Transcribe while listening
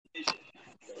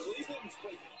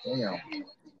Damn.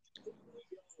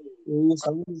 Ooh,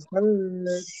 someone's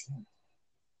hurt.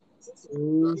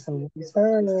 Ooh, someone's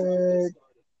hurt.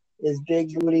 Is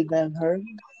Big Booty Ben hurt?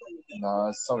 No,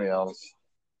 it's somebody else.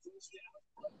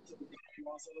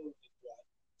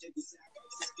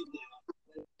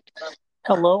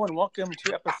 Hello and welcome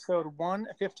to episode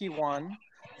 151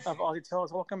 of Aussie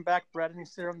Tales. Welcome back, Brad, and you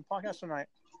sit on the podcast tonight.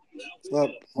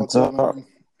 What's up, man?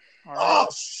 All right. Oh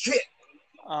shit!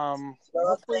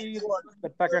 Hopefully the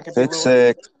background can Fix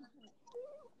it.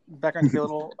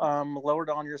 Lowered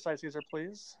on your side, Caesar,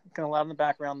 please. Kind of loud in the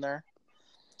background there.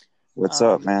 What's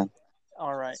up, man?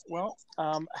 All right. Well,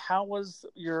 how was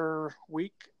your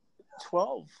week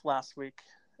 12 last week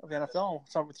of the NFL?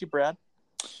 Start with you, Brad.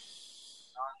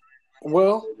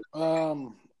 Well,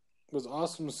 it was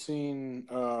awesome seeing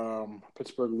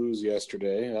Pittsburgh lose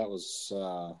yesterday. That was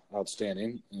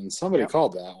outstanding, and somebody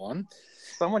called that one.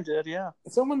 Someone did, yeah.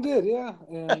 Someone did, yeah.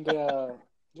 And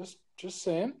just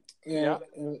saying. Yeah.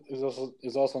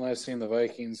 It's also nice seeing the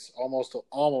Vikings almost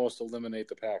eliminate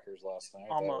the Packers last night.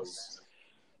 Almost.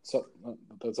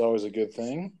 That's always a good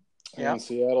thing. Yeah. And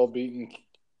Seattle beating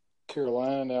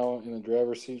Carolina now in the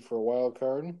driver's seat for a wild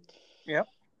card. Yep.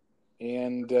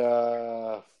 And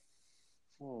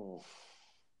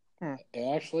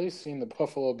actually seen the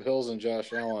Buffalo Bills and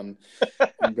Josh Allen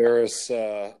embarrass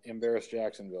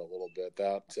Jacksonville a little bit.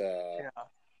 That's sad.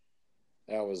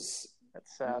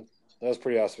 That was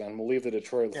pretty awesome, man. We'll leave the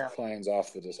Detroit Lions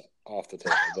off the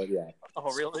table, but yeah.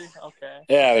 Oh, really? Okay.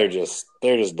 Yeah, they're just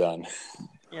done.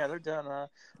 Yeah, they're done.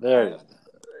 There's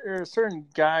a certain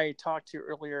guy I talked to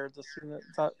earlier this season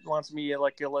that wants me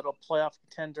like a little playoff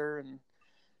contender, and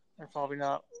they're probably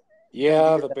not.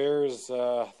 Yeah, the Bears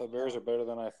are better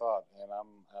than I thought, and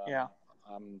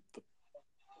I'm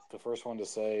the first one to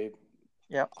say,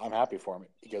 I'm happy for them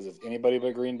because if anybody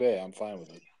but Green Bay, I'm fine with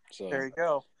it. So there you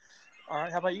go. All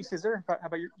right, how about you, Caesar? How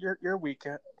about your week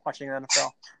watching the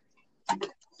NFL?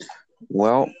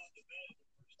 Well,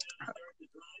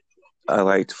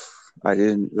 I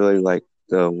didn't really like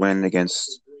the win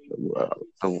against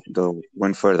the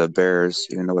win for the Bears,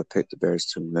 even though I picked the Bears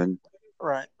to win.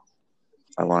 Right.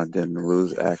 I wanted them to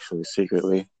lose, actually,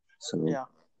 secretly. So, yeah.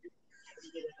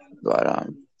 But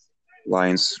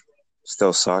Lions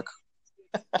still suck.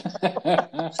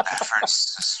 Stafford's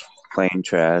just plain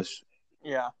trash.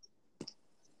 Yeah.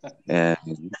 And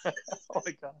oh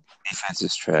my God. Defense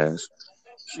is trash.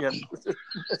 Yeah,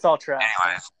 it's all trash.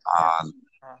 Anyway,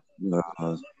 the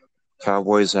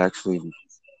Cowboys actually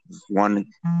won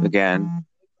again.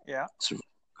 Yeah.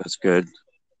 That's good.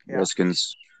 Yeah.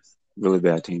 Redskins, really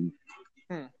bad team.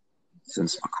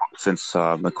 Since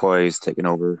McCoy's taken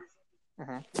over.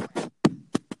 Mm-hmm.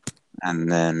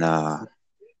 And then the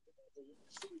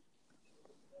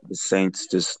Saints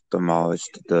just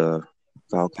demolished the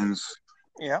Falcons.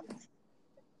 Yeah.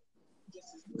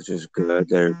 Which is good.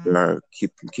 They're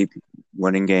keep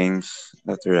winning games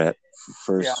after that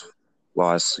first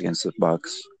loss against the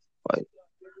Bucs. But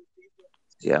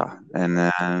and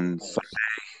then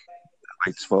Sunday, I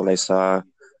liked what I saw.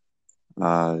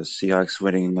 The Seahawks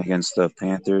winning against the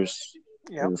Panthers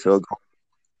with a field goal.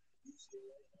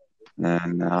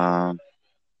 And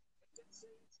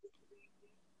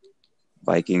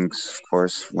Vikings, of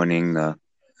course, winning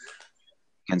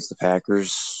against the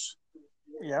Packers.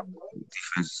 Yep.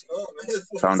 Defense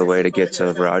found a way to get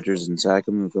to Rodgers and sack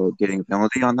him without getting a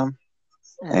penalty on them.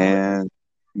 Mm-hmm. And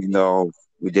even though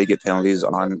we did get penalties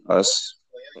on us,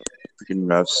 freaking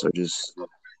refs are just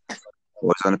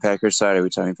always on the Packers side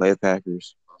every time we play the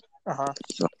Packers. Uh-huh.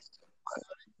 So,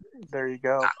 there you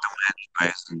go.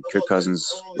 And Kirk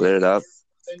Cousins lit it up.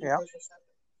 Yeah.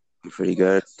 Pretty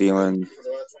good. Thielen,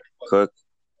 Cook,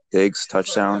 Diggs,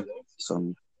 touchdown.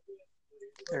 So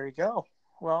there you go.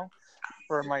 Well,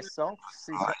 for myself,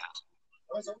 the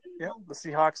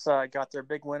Seahawks got their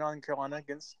big win on Carolina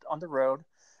on the road.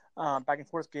 Back and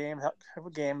forth game.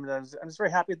 I'm just very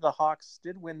happy that the Hawks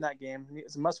did win that game.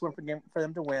 It's a must-win for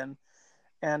them to win.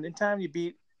 And anytime you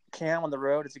beat Cam on the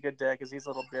road, it's a good day because he's a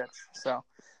little bitch. So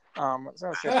that's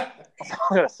all I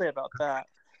got to say about that.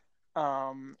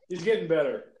 He's getting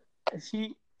better.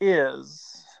 He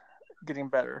is getting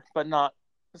better, but not.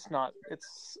 It's not.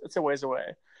 It's a ways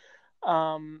away.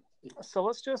 So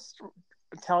let's just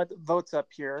tally the votes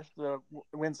up here, the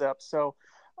wins up. So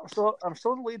I'm still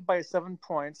in the lead by 7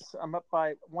 points. I'm up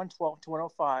by 112 to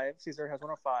 105. Caesar has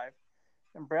 105,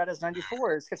 and Brad has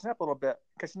 94. He's catching up a little bit.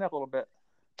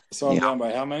 So I'm down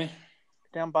by how many?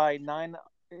 Down by 9.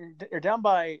 You're down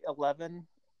by 11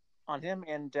 on him,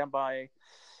 and down by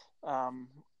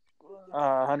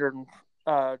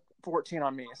 114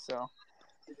 on me. So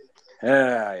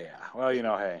Yeah. Well,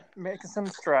 hey. Making some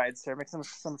strides there. Making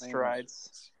some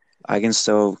strides. I can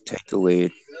still take the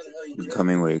lead in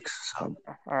coming weeks. So.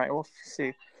 All right, we'll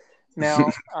see.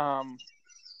 Now,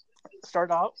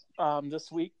 start out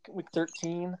this week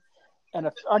 13. And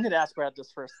I need to ask Brad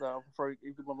this first, though, before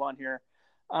we move on here.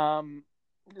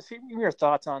 Just give me your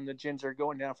thoughts on the Ginger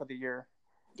going down for the year.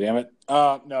 Damn it.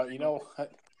 No, you know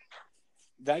what?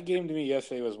 That game to me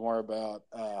yesterday was more about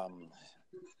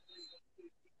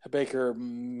Baker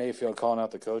Mayfield calling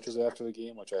out the coaches after the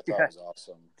game, which I thought was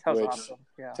awesome. That was awesome.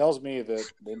 Yeah. Tells me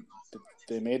that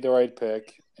they made the right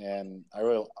pick, and I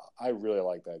really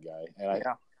like that guy. And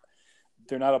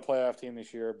they're not a playoff team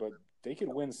this year, but they could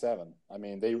win 7. I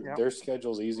mean, their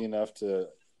schedule's easy enough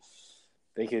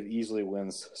they could easily win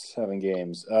 7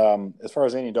 games. As far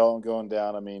as Andy Dalton going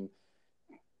down, I mean,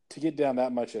 to get down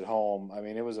that much at home, I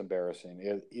mean, it was embarrassing.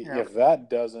 If that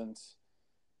doesn't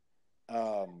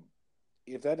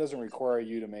require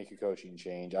you to make a coaching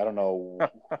change, I don't know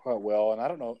what will, and I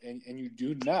don't know, and you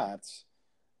do not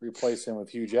replace him with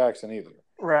Hugh Jackson either.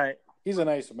 Right. He's a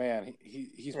nice man.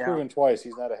 He's proven twice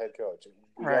he's not a head coach.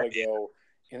 We got to go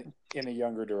in a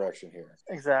younger direction here.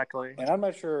 Exactly. And I'm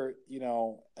not sure,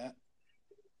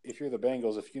 if you're the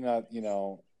Bengals, if you're not,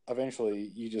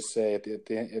 eventually you just say at the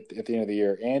end of the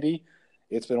year, Andy,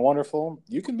 it's been wonderful.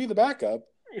 You can be the backup.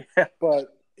 Yeah.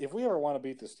 But if we ever want to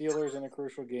beat the Steelers in a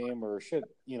crucial game or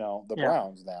the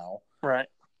Browns now, right,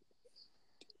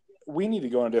 we need to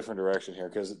go in a different direction here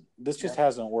because this just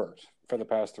hasn't worked for the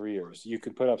past 3 years. You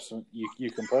can put up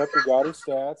you can put up your gaudy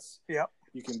stats. Yeah.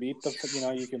 You can beat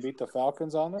the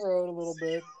Falcons on the road a little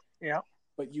bit. Yeah.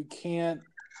 But you can't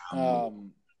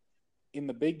in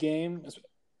the big game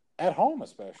at home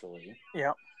especially.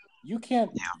 Yeah. You can't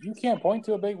point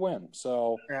to a big win.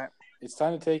 So it's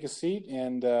time to take a seat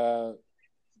and I'm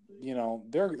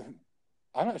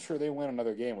not sure they win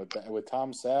another game with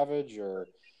Tom Savage or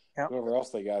whoever else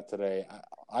they got today.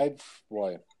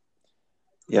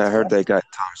 Yeah, I heard they got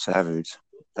Tom Savage.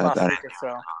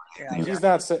 He's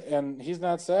not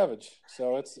Savage,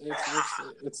 so it's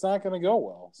not going to go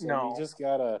well. So you just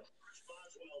gotta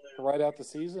ride out the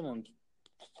season and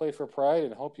play for pride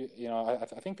and hope I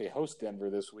think they host Denver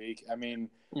this week. I mean,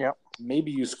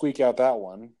 maybe you squeak out that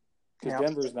one because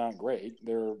Denver's not great.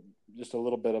 They're just a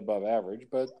little bit above average,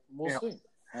 but we'll see.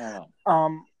 I don't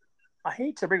know. I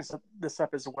hate to bring this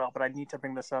up as well, but I need to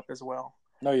bring this up as well.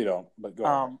 No, you don't. But go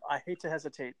ahead. I hate to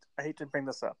hesitate. I hate to bring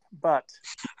this up, but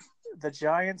the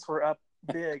Giants were up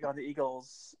big on the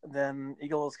Eagles. Then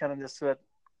Eagles kind of just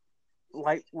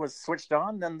light was switched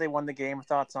on. Then they won the game.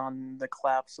 Thoughts on the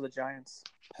collapse of the Giants?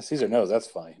 Caesar knows that's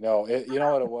funny. No, you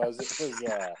know what it was?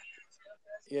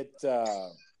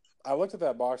 I looked at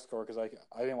that box score because I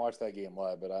didn't watch that game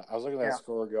live, but I was looking at that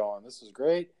score going, this is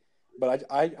great. But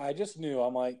I just knew,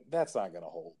 I'm like, that's not going to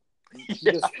hold.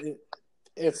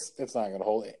 It's not going to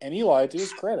hold. And Eli, to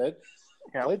his credit,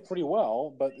 played pretty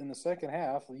well. But in the second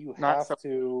half, you have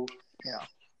to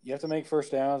make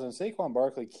first downs, and Saquon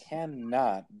Barkley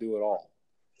cannot do it all.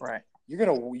 Right. You're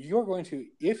going to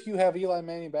if you have Eli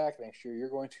Manning back next year, you're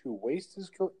going to waste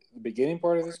the beginning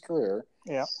part of his career.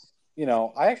 Yeah.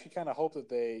 I actually kind of hope that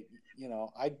they,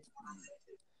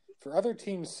 for other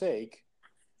teams' sake,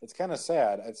 it's kind of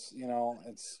sad.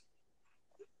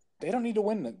 They don't need to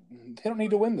win. They don't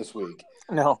need to win this week.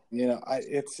 No.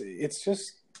 It's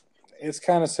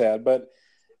kind of sad, but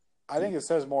I think it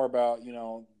says more about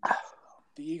the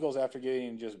Eagles after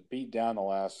getting just beat down the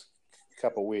last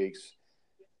couple weeks.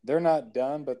 They're not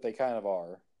done, but they kind of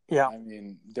are. Yeah. I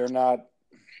mean, they're not.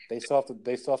 They still have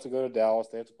to go to Dallas.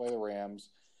 They have to play the Rams.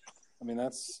 I mean,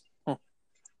 that's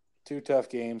 2 tough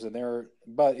games,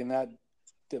 but in that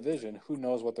division, who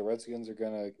knows what the Redskins are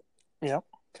going to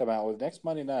come out with next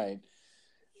Monday night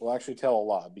will actually tell a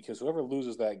lot because whoever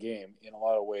loses that game, in a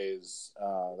lot of ways,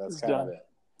 that's kind of it.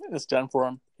 It's done for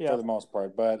them, for the most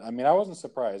part. But I mean, I wasn't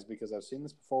surprised because I've seen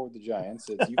this before with the Giants.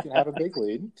 You can have a big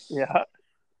lead. Yeah,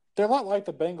 they're a lot like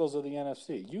the Bengals of the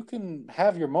NFC. You can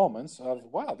have your moments of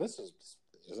wow, this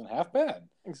isn't half bad.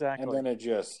 Exactly. And then it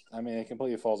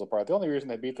completely falls apart. The only reason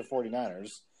they beat the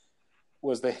 49ers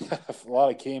was they had a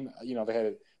lot of game. They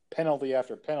had penalty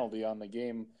after penalty on the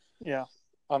game. Yeah.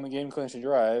 On the game-clinching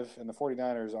drive, and the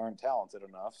 49ers aren't talented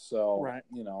enough. So,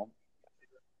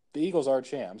 the Eagles are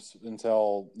champs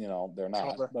until, they're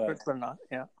not. But they're not,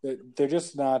 yeah. They're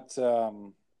just not,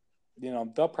 they'll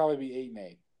probably be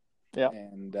 8-8. Yeah.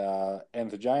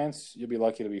 And the Giants, you'll be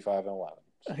lucky to be 5-11.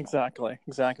 So. Exactly.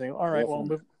 All right, well,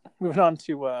 moving on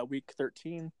to Week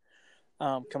 13.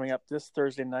 Coming up this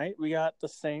Thursday night, we got the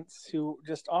Saints who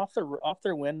just off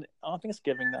their win on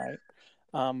Thanksgiving night.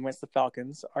 against the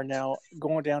Falcons, are now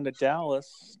going down to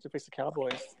Dallas to face the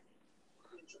Cowboys.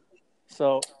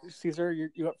 So, Caesar,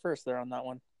 you up first there on that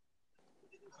one.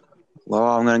 Well,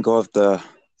 I'm going to go with the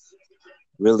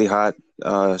really hot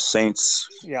Saints.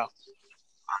 Yeah.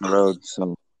 On the road.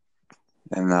 So,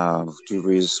 and Drew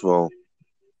Brees will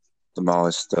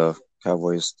demolish the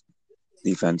Cowboys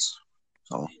defense.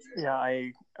 So. Yeah,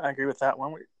 I agree with that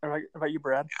one. How about you,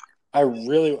 Brad? I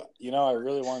really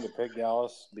wanted to pick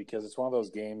Dallas because it's one of those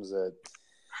games that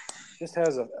just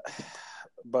has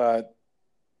but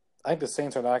I think the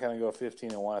Saints are not going to go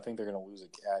 15-1. I think they're going to lose it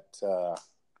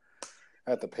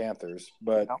at the Panthers.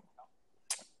 But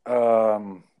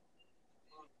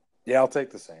yeah, I'll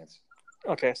take the Saints.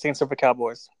 Okay, Saints over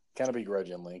Cowboys. Kind of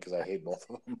begrudgingly because I hate both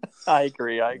of them. I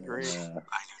agree. I do too.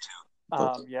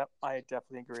 Yep, I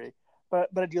definitely agree. But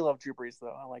I do love Drew Brees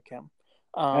though. I like him.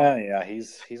 Yeah,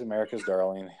 he's America's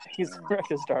darling. He's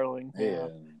America's darling. Yeah,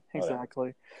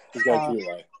 exactly. He's got a cute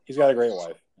wife. He's got a great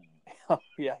wife.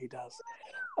 Yeah, he does.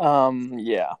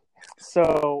 Yeah.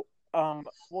 So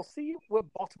we'll see what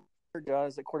Baltimore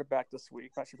does at quarterback this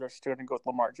week. Not sure if they're still going to go with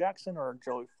Lamar Jackson or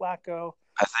Joey Flacco.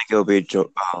 I think it'll be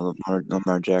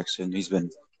Lamar Jackson. He's been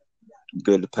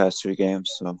good the past 3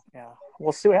 games. So yeah,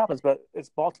 we'll see what happens. But it's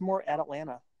Baltimore at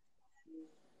Atlanta.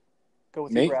 Go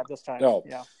with you, Brad, this time. No.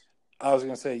 Yeah. I was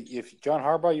going to say, if John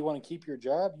Harbaugh, you want to keep your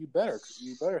job, you better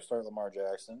start Lamar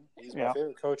Jackson. He's my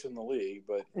favorite coach in the league.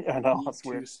 But yeah, I know that's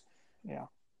weird. Yeah.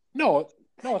 No,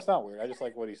 it's not weird. I just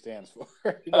like what he stands for.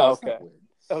 Okay.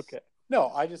 Okay. No,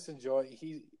 I just enjoy.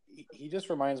 He just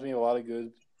reminds me of a lot of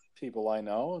good people I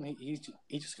know, and he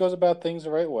just goes about things the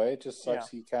right way. It just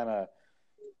sucks. Yeah.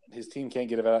 His team can't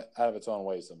get it out of its own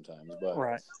way sometimes. But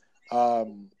right.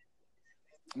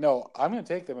 No, I'm going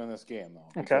to take them in this game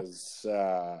though. Okay. Because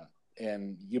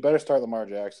and you better start Lamar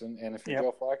Jackson. And if you're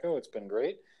Joe Flacco, it's been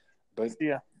great, but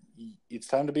it's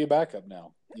time to be a backup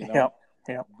now. You know.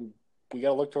 Yeah. We got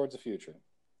to look towards the future.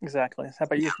 Exactly. How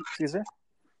about you, Caesar?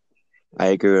 I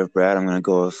agree with Brad. I'm going to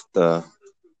go with the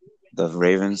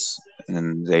Ravens,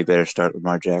 and they better start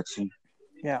Lamar Jackson.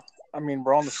 Yeah. I mean,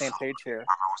 we're on the same page here.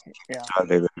 Yeah.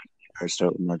 They better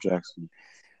start Lamar Jackson.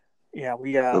 Yeah,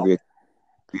 It'll be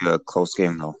a close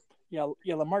game, though.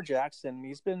 Yeah, Lamar Jackson,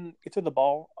 he threw the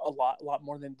ball a lot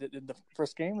more than did the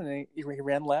first game, and he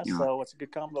ran less, so it's a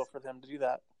good combo for them to do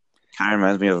that. Kind of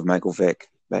reminds me of Michael Vick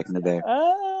back in the day.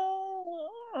 All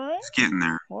right. He's getting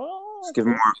there. Well, just give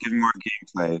him more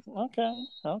gameplay.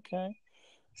 Okay.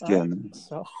 He's getting there.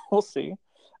 So we'll see.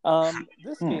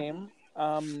 This game,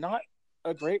 not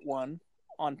a great one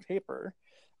on paper.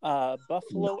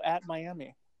 Buffalo at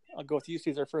Miami. I'll go with you,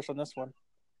 Caesar, first on this one.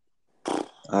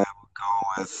 I will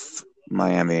go with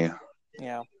Miami.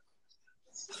 Yeah.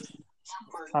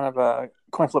 Kind of a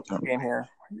coin flip game here.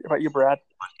 How about you, Brad?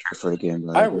 For the game.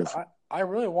 I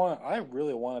really want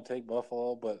to take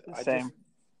Buffalo, but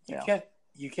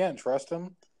you can't trust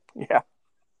them. Yeah.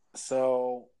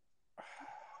 So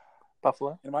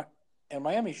Buffalo and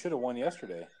Miami should have won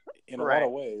yesterday in a lot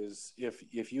of ways.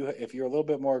 If you're a little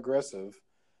bit more aggressive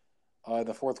in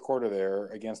the fourth quarter there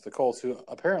against the Colts, who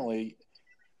apparently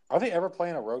are they ever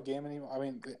playing a road game anymore? I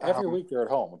mean, every week they're at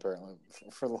home apparently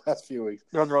for the last few weeks.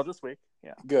 They're on the road this week.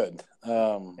 Yeah. Good.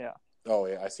 Yeah. Oh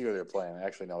yeah, I see where they're playing.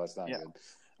 Actually, no, that's not good.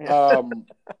 Yeah.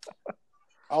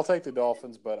 I'll take the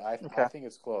Dolphins, but I think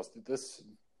it's close. This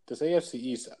AFC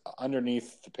East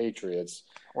underneath the Patriots,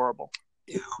 horrible.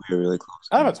 It'll be really close.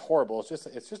 I don't know if it's horrible.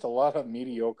 It's just a lot of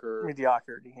mediocrity.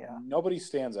 Yeah. Nobody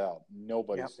stands out.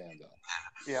 Stands out.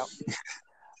 Yeah.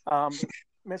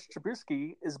 Mitch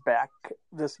Trubisky is back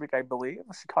this week, I believe.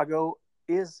 Chicago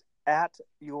is at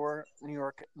your New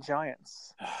York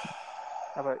Giants.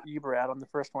 How about you, Brad, on the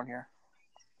first one here?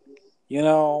 You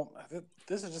know,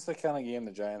 this is just the kind of game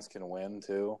the Giants can win,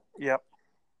 too. Yep.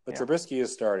 But Trubisky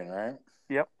is starting, right?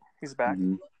 Yep, he's back.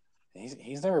 Mm-hmm.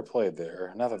 He's never played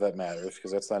there. Not that matters,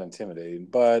 because that's not intimidating.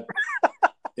 But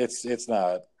it's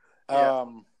not.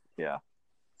 Yeah.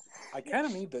 I kind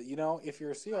of need if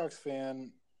you're a Seahawks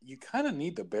fan, you kind of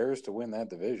need the Bears to win that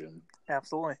division.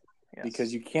 Absolutely. Yes.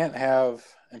 Because you can't have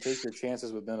and take your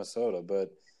chances with Minnesota.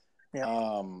 But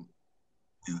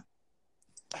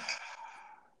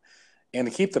and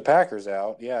to keep the Packers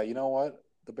out, you know what?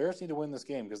 The Bears need to win this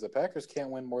game because the Packers can't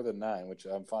win more than 9, which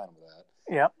I'm fine with that.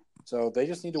 Yep. So they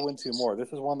just need to win 2 more.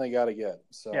 This is one they got to get.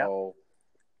 So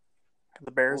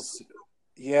the Bears.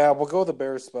 We'll go with the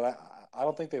Bears, but I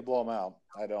don't think they blow them out.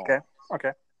 I don't.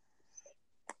 Okay.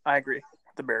 I agree.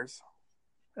 The Bears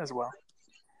as well.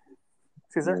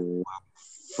 Caesar?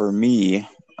 For me,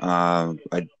 I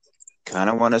kind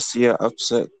of want to see an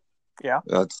upset. Yeah.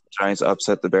 Giants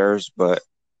upset the Bears, but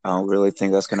I don't really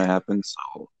think that's going to happen.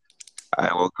 So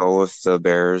I will go with the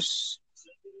Bears.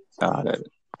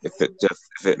 If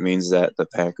it means that the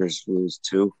Packers lose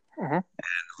too, and the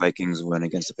Vikings win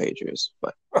against the Patriots,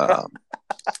 but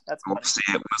That's we'll funny. see.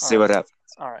 We'll see what happens.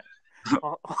 All right.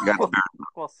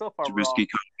 Well, so far Trubisky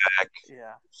coming back.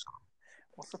 Yeah.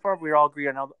 Well, so far we all agree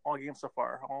on all games so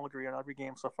far. All agree on every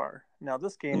game so far. Now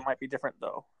this game might be different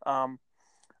though.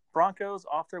 Broncos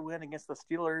off their win against the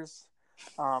Steelers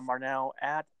are now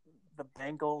at the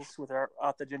Bengals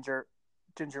without the ginger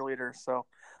leader. So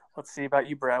let's see about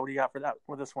you, Brad. What do you got for that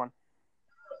with this one?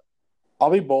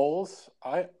 I'll be bold.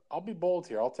 I'll be bold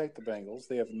here. I'll take the Bengals.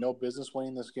 They have no business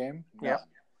winning this game. Yep.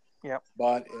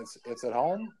 But it's at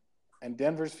home, and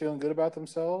Denver's feeling good about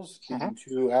themselves.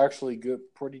 Two actually good,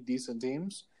 pretty decent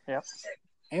teams. Yep.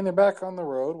 And they're back on the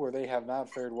road where they have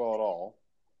not fared well at all.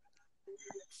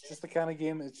 It's just the kind of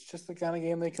game. It's just the kind of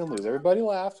game they can lose. Everybody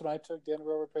laughed when I took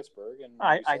Denver over Pittsburgh, and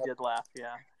I did laugh.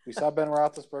 Yeah. We saw Ben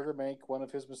Roethlisberger make one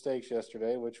of his mistakes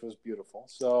yesterday, which was beautiful.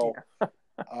 So,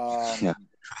 I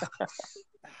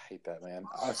hate that, man.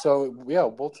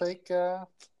 We'll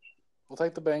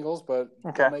take the Bengals, but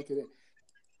we'll make it.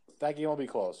 That game will be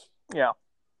close. Yeah.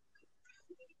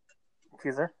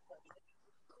 Caesar?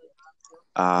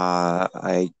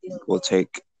 I will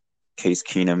take Case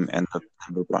Keenum and the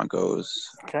Denver Broncos.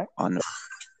 Okay.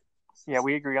 Yeah,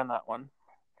 we agree on that one.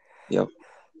 Yep.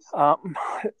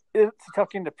 It's a tough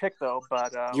game to pick, though.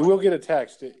 But you will get a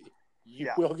text. You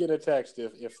will get a text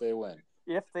if they win.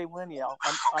 If they win, yeah,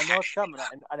 I know it's coming.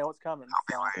 I know it's coming.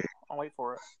 So I'll wait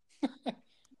for it.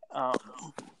 I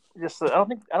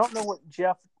don't know what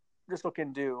Jeff Driscoll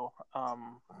can do. I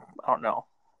don't know.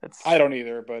 I don't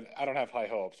either, but I don't have high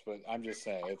hopes. But I'm just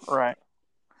saying, right.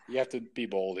 You have to be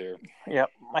bold here. Yep,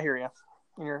 I hear you.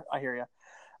 I hear you.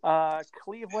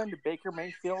 Cleveland, Baker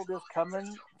Mayfield is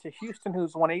coming to Houston,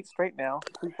 who's won 8 straight now.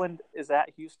 Cleveland is at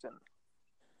Houston.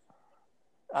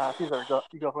 Caesar,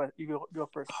 you go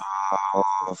first.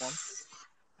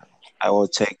 I will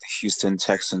take the Houston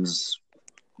Texans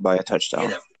by a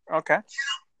touchdown. Okay.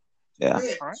 Yeah.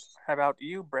 All right. How about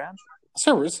you, Brad? It's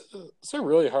a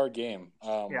really hard game.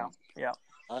 Yeah.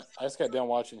 I just got done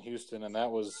watching Houston, and that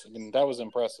was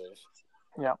impressive.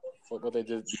 Yeah. What they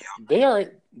did,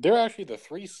 they're actually the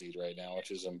 3 seed right now,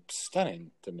 which is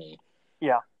stunning to me.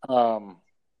 Yeah.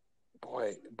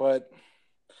 Boy, but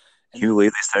can you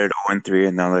believe they started 0-3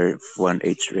 and now they've won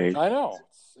 8 straight? I know,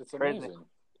 it's amazing.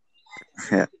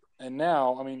 Crazy. Yeah. And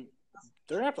now,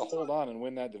 they're gonna have to hold on and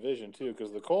win that division too,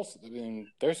 because the Colts,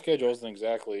 their schedule isn't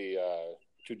exactly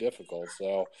too difficult.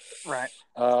 So, right.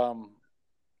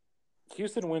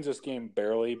 Houston wins this game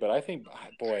barely, but I think,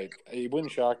 boy, it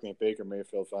wouldn't shock me if Baker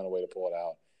Mayfield found a way to pull it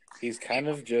out. He's kind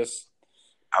of just.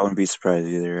 I wouldn't be surprised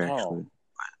either, actually.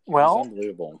 Well, he's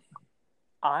unbelievable.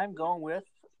 I'm going with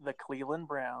the Cleveland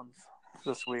Browns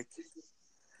this week.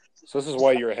 So this is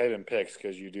why you're ahead in picks,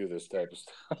 because you do this type of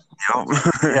stuff.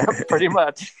 Yeah, pretty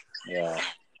much. Yeah.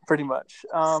 Pretty much.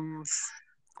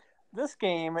 This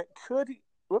game could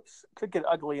get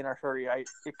ugly in a hurry.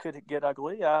 It could get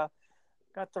ugly.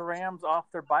 Got the Rams off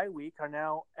their bye week, are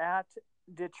now at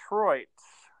Detroit.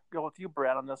 Go with you,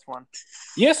 Brad, on this one.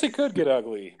 Yes, it could get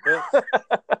ugly. But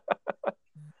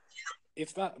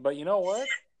it's not. But you know what?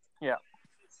 Yeah.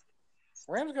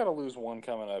 Rams got to lose one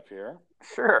coming up here.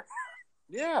 Sure.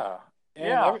 Yeah.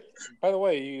 And by the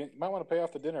way, you might want to pay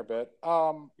off the dinner bet.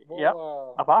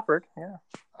 I've offered. Yeah.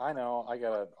 I know.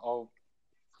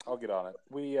 I'll get on it.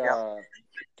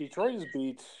 Detroit has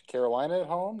beat Carolina at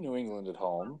home, New England at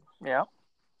home. Yeah.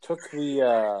 Took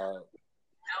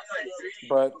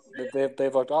but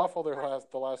they've looked awful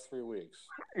the last 3 weeks.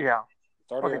 Yeah.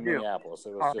 Started in Minneapolis.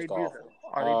 It was just awful.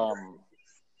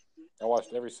 I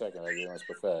watched every second of it. It was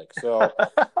pathetic. So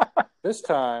this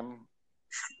time,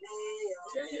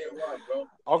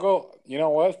 I'll go. You know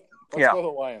what? Let's go the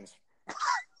Lions.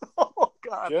 Oh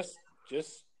God! Just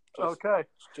okay.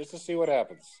 Just to see what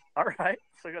happens. All right.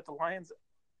 So you got the Lions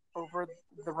over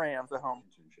the Rams at home.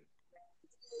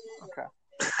 Okay.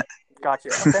 Gotcha.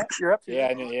 Okay. You're up.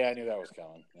 I knew that was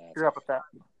coming. Yeah, you're up with that.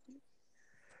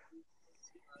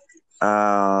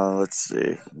 Let's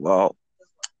see. Well,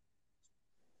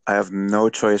 I have no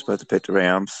choice but to pick the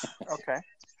Rams. Okay.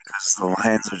 Because the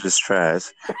Lions are just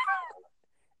trash.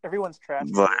 Everyone's trash.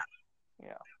 But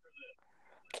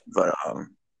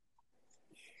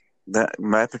that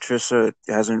Matt Patricia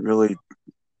hasn't really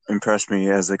impressed me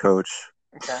as a coach.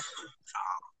 Okay.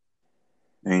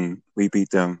 We beat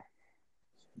them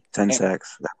 10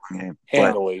 sacks that one game.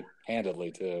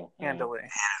 Handily too. Handily.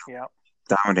 Yeah.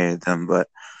 Dominated them, but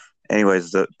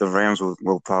anyways, the Rams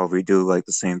will probably do like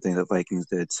the same thing that Vikings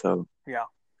did. So yeah,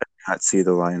 I do not see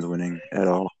the Lions winning at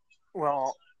all.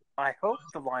 Well, I hope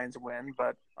the Lions win,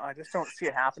 but I just don't see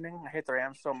it happening. I hate the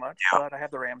Rams so much, but I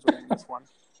have the Rams winning this one.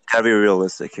 Gotta be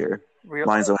realistic here.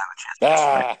 Lions don't have a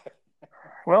chance.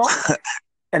 Well,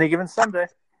 any given Sunday,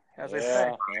 as they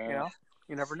say. Yeah.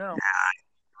 You never know. Yeah.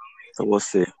 So we'll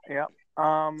see. Yeah.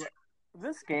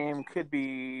 This game could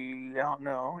be, I don't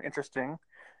know, interesting.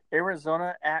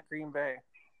 Arizona at Green Bay.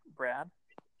 Brad?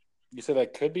 You said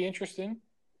that could be interesting?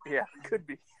 Yeah, could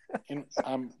be.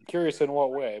 I'm curious in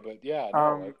what way, but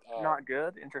not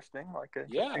good. Interesting. That's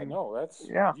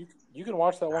You can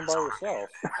watch that one by yourself.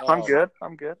 I'm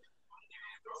good.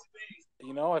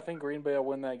 I think Green Bay will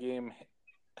win that game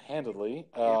handedly.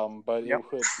 But it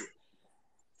could.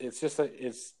 It's just that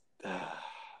it's.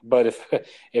 But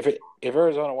if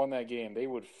Arizona won that game, they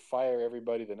would fire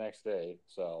everybody the next day.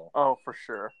 So. Oh, for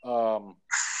sure. The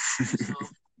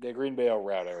Green Bay will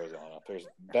rout Arizona.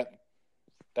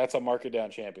 That's a mark it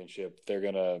down championship. They're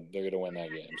gonna win that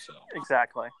game. So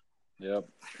exactly. Yep.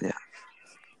 Yeah.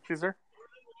 Caesar?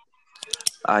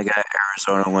 I got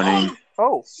Arizona winning.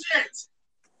 Oh.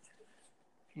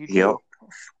 You do? Yep.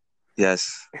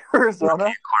 Yes. Arizona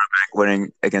quarterback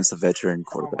winning against a veteran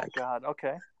quarterback. Oh my God.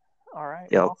 Okay. All right.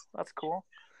 Yep. Well, that's cool.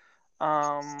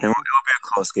 And it will be a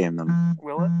close game then.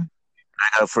 Will it?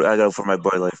 I go for my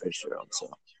boy Larry Fitzgerald. So.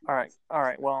 All right.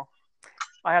 Well,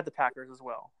 I had the Packers as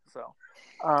well. So,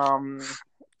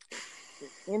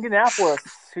 Indianapolis,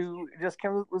 who just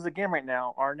can't lose a game right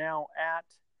now, are now at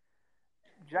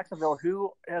Jacksonville,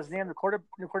 who has named the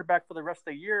new quarterback for the rest of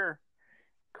the year,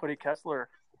 Cody Kessler.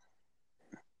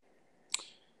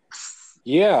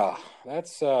 Yeah,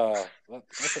 that's a.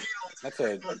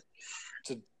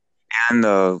 And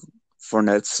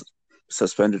Fournette's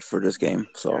suspended for this game,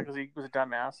 so because he was a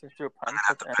dumbass. He threw a punch. I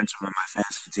have to bench him on my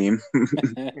fantasy team.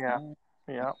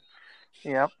 Yeah.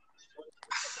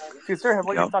 Caesar,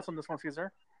 what are your thoughts on this one,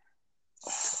 Caesar?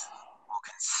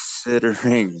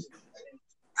 Considering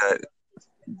that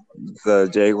the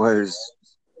Jaguars'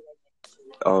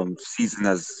 season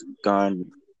has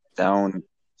gone down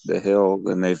the hill,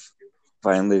 and they've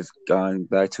finally gone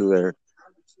back to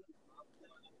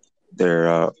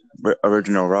their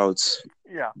original routes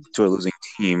to a losing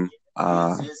team.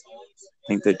 I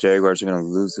think the Jaguars are going to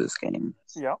lose this game.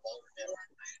 Yeah.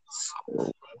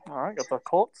 So, all right, got the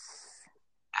Colts.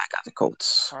 I got the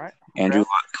Colts. All right. Andrew Luck.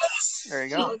 There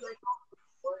you go.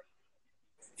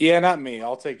 Yeah, not me.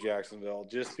 I'll take Jacksonville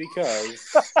just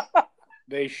because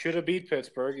they should have beat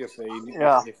Pittsburgh if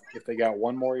they got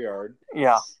one more yard.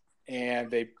 Yeah. And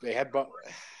they had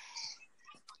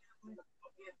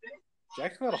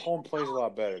Jacksonville at home plays a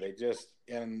lot better. They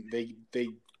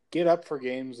get up for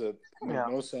games that make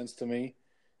no sense to me.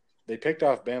 They picked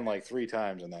off Ben like 3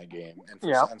 times in that game,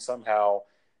 and somehow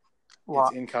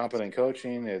it's incompetent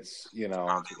coaching. It's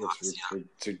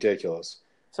it's ridiculous.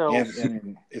 So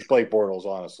and it's Blake Bortles,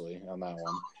 honestly, on that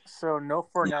one. So no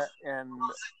Fournette and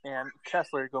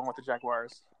Kessler going with the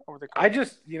Jaguars over the Colts. I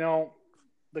just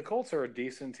the Colts are a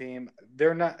decent team.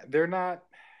 They're not.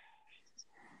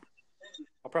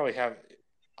 I'll probably have.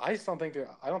 I don't think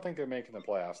they're making the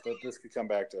playoffs. This could come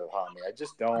back to haunt me. I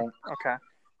just don't. Okay.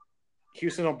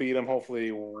 Houston will beat them hopefully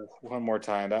one more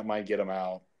time. That might get them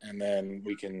out, and then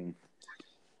we can.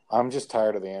 I'm just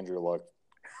tired of the Andrew Luck.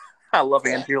 I love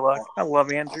Andrew Luck. I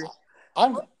love Andrew.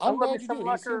 I'm glad you do.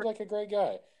 He seems like a great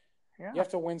guy. Yeah. You have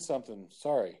to win something.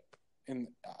 Sorry, and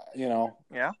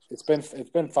Yeah. It's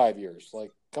been 5 years.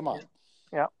 Like, come on.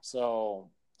 Yeah. So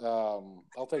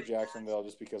I'll take Jacksonville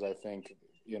just because I think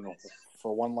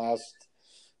for one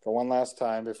last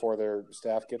time before their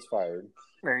staff gets fired.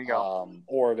 There you go.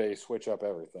 Or they switch up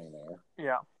everything there.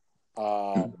 Yeah.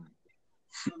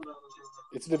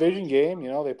 It's a division game.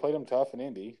 They played them tough in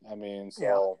Indy. I mean,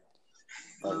 so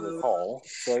I recall.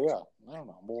 So yeah, I don't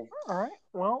know. All right.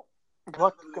 Well,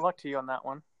 good luck to you on that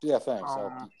one. Yeah, thanks.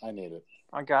 I need it.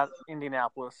 I got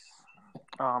Indianapolis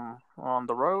on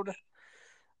the road.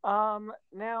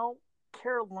 Now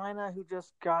Carolina, who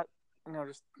just got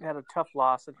just had a tough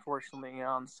loss, unfortunately,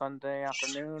 on Sunday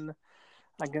afternoon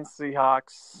against the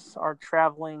Seahawks, are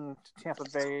traveling to Tampa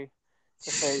Bay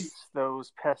to face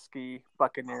those pesky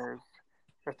Buccaneers.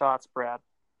 Your thoughts, Brad?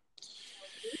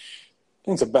 I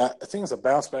think it's a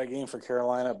bounce back game for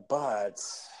Carolina, but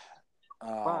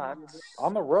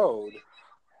on the road,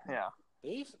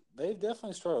 they've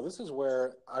definitely struggled. This is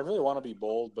where I really want to be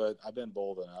bold, but I've been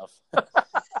bold enough.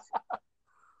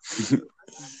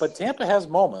 But Tampa has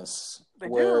moments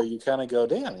where you kind of go,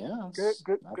 damn, good,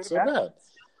 not so bad.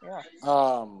 Yeah.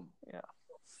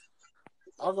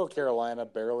 I'll go Carolina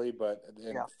barely, but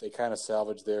they kind of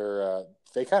salvage their.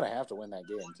 They kind of have to win that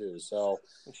game too, so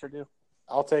they sure do.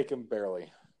 I'll take them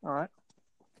barely. All right.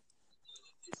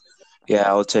 Yeah,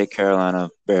 I'll take Carolina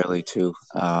barely too.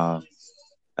 I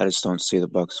just don't see the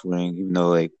Bucks winning, even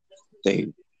though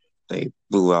they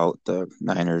blew out the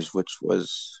Niners, which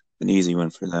was an easy win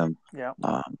for them. Yeah.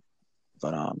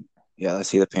 But yeah, I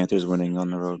see the Panthers winning on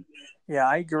the road. Yeah,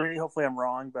 I agree. Hopefully, I'm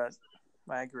wrong, but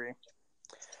I agree.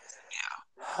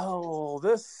 Oh,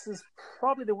 this is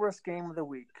probably the worst game of the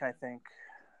week, I think,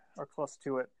 or close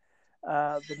to it.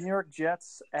 The New York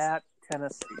Jets at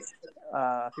Tennessee.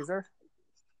 Caesar?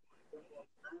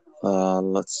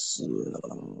 Let's see.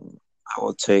 I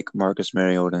will take Marcus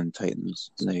Mariota and Titans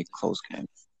in a close game.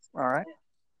 All right.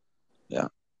 Yeah.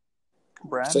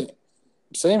 Brad?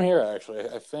 Same here, actually.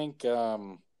 I think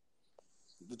the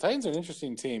Titans are an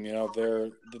interesting team. You know, they're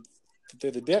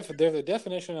the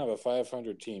definition of a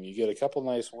 500 team. You get a couple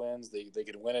nice wins. They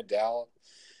can win at Dallas.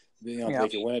 You know, they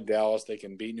can win at Dallas. They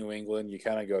can beat New England. You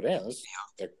kind of go, damn,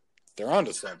 they're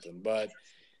onto something. But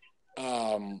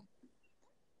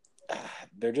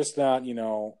they're just not, you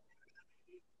know,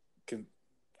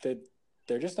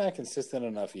 they're just not consistent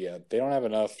enough yet. They don't have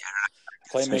enough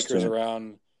playmakers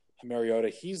around Mariota.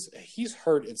 He's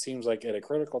hurt, it seems like, at a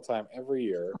critical time every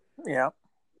year. Yeah.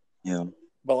 Yeah.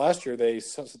 But last year they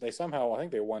somehow, I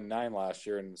think they won 9 last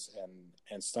year and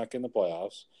snuck in the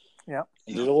playoffs. Yeah.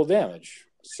 And did a little damage.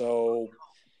 So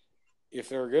if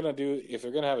they're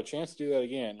gonna have a chance to do that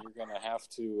again, you're gonna have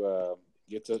to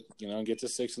get to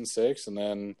 6-6, and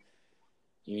then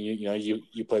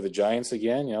you play the Giants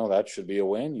again. You know, that should be a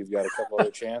win. You've got a couple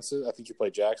other chances. I think you play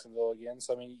Jacksonville again.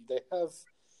 So I mean,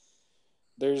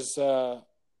 there's a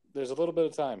little bit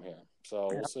of time here. So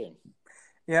we'll see.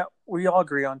 Yeah, we all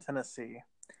agree on Tennessee.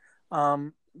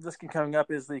 This game coming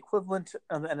up is the equivalent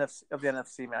of the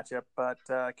NFC matchup, but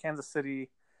Kansas City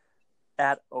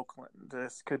at Oakland.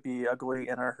 This could be ugly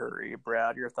in a hurry.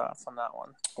 Brad, your thoughts on that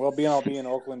one? Well, I'll be in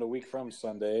Oakland a week from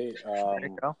Sunday. There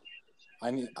you go. I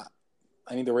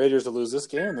need the Raiders to lose this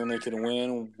game, and then they can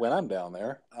win when I'm down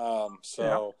there. I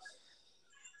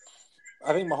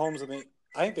think Mahomes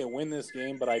I think they win this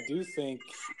game, but I do think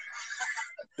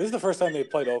this is the first time they've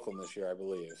played Oakland this year, I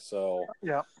believe. So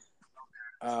yeah.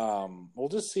 We'll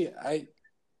just see. I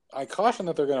caution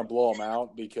that they're going to blow them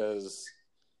out because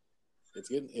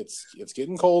it's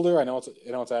getting colder. I know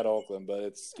it's at Oakland, but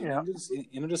it's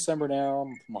into December now.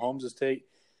 Mahomes is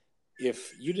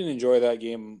if you didn't enjoy that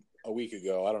game a week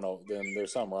ago, I don't know, then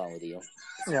there's something wrong with you.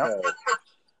 Yeah.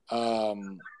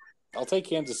 So, I'll take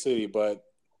Kansas City, but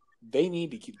they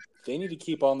need to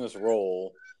keep on this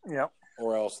roll. Yeah.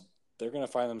 Or else they're going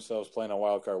to find themselves playing a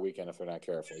wild card weekend if they're not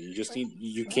careful.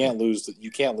 You can't lose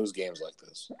games like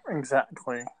this.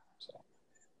 Exactly. So.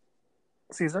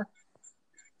 Caesar?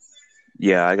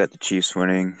 Yeah, I got the Chiefs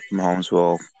winning. Mahomes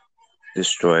will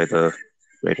destroy the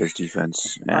Raiders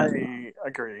defense. I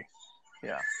agree.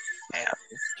 Yeah.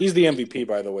 He's the MVP,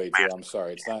 by the way, too. I'm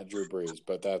sorry. It's not Drew Brees,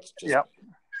 but that's just... Yep.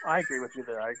 I agree with you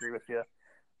there. I agree with you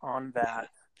on that.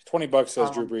 $20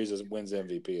 says Drew Brees wins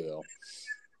MVP, though.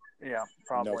 Yeah,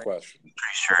 probably. No question. Pretty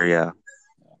sure, yeah.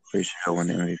 Pretty sure he'll win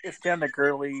the MVP. It's down to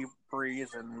Gurley,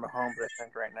 Brees, and Mahomes, I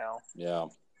think, right now. Yeah.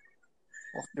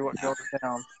 We'll see what goes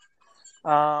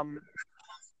down.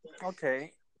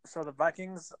 Okay, so the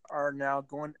Vikings are now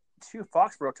going to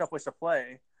Foxborough, tough place to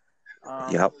play.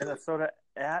 Yep. Minnesota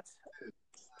at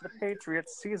the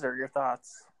Patriots. Caesar, your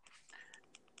thoughts?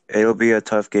 It'll be a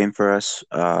tough game for us.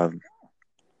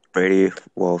 Brady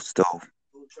will still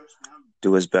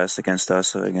do his best against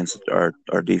us, against our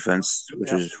defense,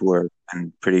 which is who are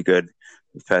been pretty good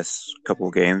the past couple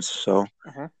of games. So,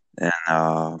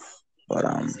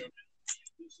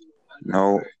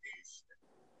 no,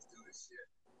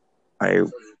 I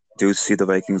do see the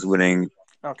Vikings winning.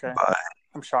 Okay, by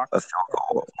I'm shocked. a field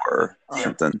goal or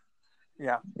something.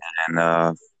 Yeah, and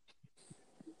I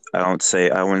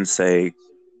wouldn't say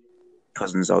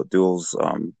Cousins outduels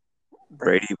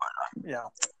Brady, but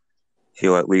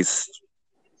he'll at least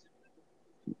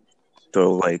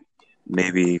throw like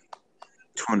maybe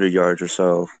 200 yards or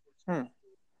so. Okay.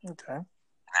 And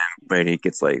Brady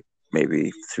gets like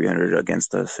maybe 300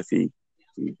 against us if his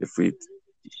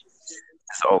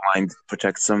O-line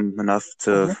protects him enough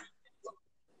to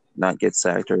not get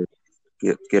sacked or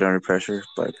get under pressure.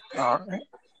 But all right.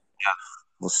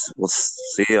 We'll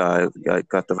see. I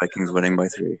got the Vikings winning by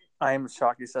 3. I am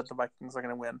shocked you said the Vikings are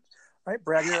going to win. All right,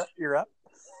 Brad, you're up.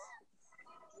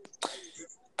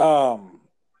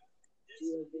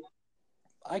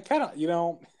 I kind of,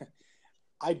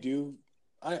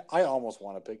 I almost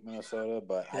want to pick Minnesota,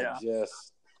 but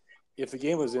if the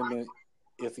game was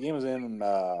in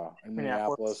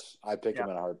Minneapolis, I'd pick them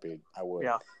in a heartbeat. I would.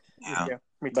 Yeah.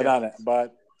 Me too.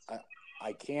 But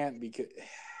I can't because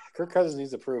Kirk Cousins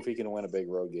needs to prove he can win a big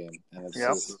road game, and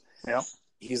Yeah.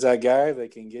 He's that guy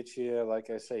that can get you,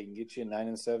 like I say, can get you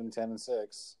 9-7,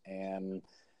 10-6, and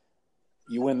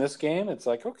you win this game. It's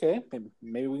like, okay,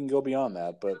 maybe we can go beyond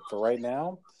that. But for right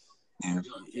now,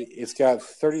 it's got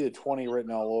 30-20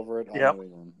 written all over it on New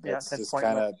England. That's just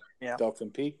kind of they'll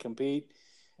compete.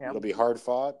 Yep. It'll be hard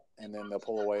fought, and then they'll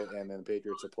pull away, and then the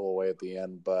Patriots will pull away at the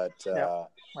end. But I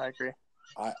agree.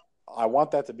 I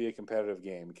want that to be a competitive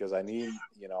game because I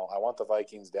want the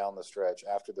Vikings down the stretch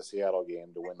after the Seattle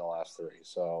game to win the last 3.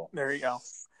 So there you go.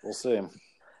 We'll see.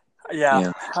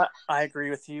 Yeah. I agree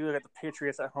with you. I got the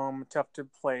Patriots at home. Tough to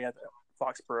play at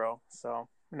Foxborough. So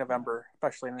in November,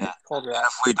 especially in the colder.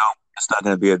 If we don't, it's not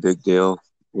going to be a big deal.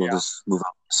 We'll just move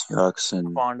on to Seahawks and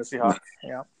move on to Seahawks.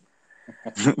 Yeah.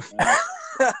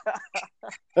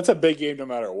 That's a big game no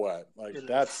matter what. Like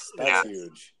that's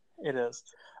huge. It is.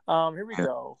 Here we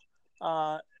go.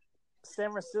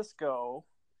 San Francisco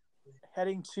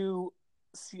heading to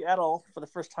Seattle for the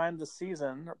first time this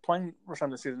season, or playing first time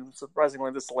this season,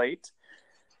 surprisingly this late.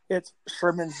 It's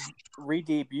Sherman's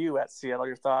re-debut at Seattle.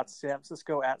 Your thoughts? San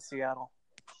Francisco at Seattle.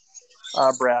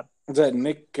 Brad. Is that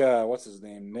Nick? What's his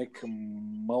name? Nick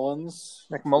Mullins.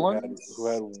 Nick Mullins, who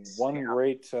had one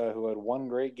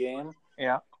great game.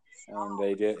 Yeah. And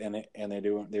they did,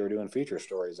 they were doing feature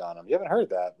stories on him. You haven't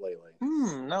heard that lately?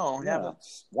 No, haven't.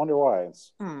 Wonder why?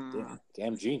 It's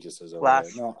damn geniuses over there.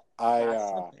 No,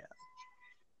 I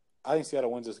think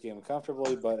Seattle wins this game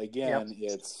comfortably, but again,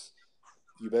 it's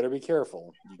you better be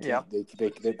careful.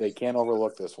 They can't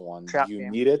overlook this one.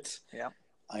 Need it. Yeah.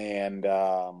 And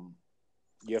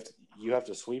you have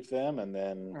to sweep them, and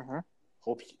then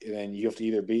then you have to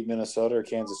either beat Minnesota or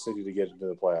Kansas City to get into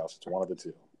the playoffs. It's one of the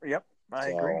two. Yep.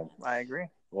 I agree.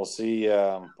 We'll see.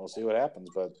 We'll see what happens,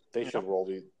 but they should roll.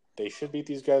 They should beat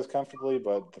these guys comfortably,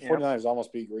 but the 49ers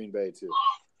almost beat Green Bay too.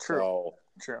 True. So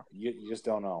True. You just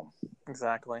don't know.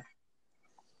 Exactly.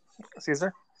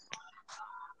 Caesar.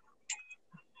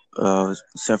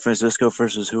 San Francisco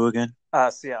versus who again?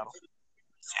 Seattle.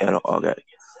 Seattle. Okay.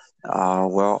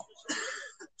 Well,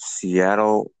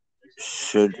 Seattle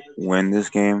should win this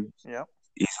game. Yep.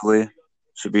 Easily.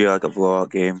 Should be like a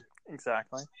blowout game.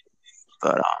 Exactly.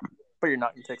 But you're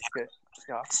not going to take the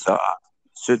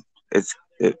Seahawks.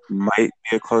 It might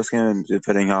be a close game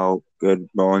depending how good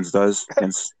Mullins does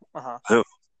against the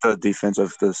defense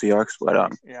of the Seahawks.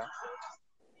 But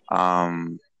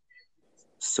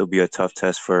still be a tough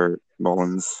test for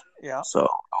Mullins. Yeah. So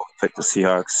I'll pick the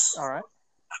Seahawks. All right.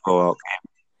 Blowout game.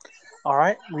 All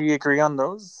right, we agree on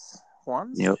those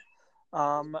ones. Yep.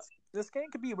 This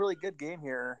game could be a really good game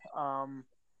here.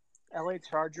 LA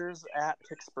Chargers at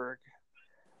Pittsburgh.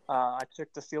 I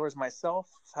took the Steelers myself.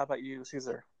 How about you,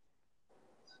 Caesar?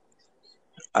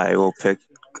 I will pick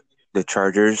the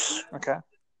Chargers. Okay.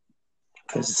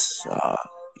 Because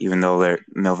even though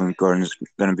Melvin Gordon's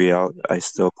going to be out, I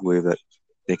still believe that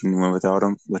they can win without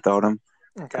him.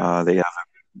 Okay. They have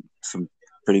some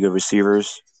pretty good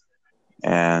receivers,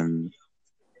 and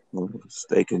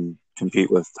they can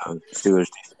compete with the Steelers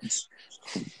defense.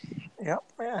 Yep.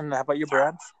 And how about you,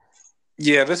 Brad?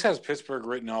 Yeah, this has Pittsburgh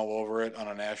written all over it on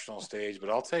a national stage, but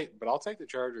I'll take the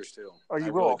Chargers too. Oh,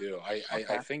 you will? I really do. I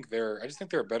think I just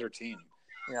think they're a better team.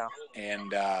 Yeah.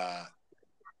 And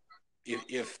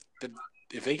if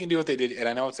they can do what they did, and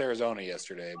I know it's Arizona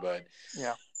yesterday, but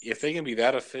if they can be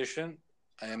that efficient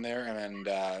in there, and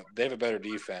they have a better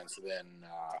defense than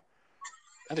I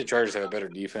think the Chargers have a better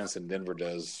defense than Denver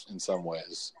does in some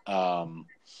ways.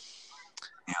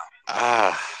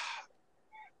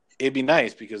 It'd be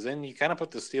nice because then you kind of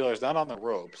put the Steelers not on the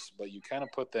ropes, but you kind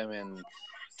of put them in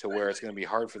to where it's going to be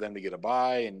hard for them to get a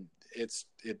bye, and it's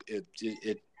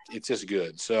just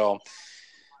good. So,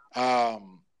 we'll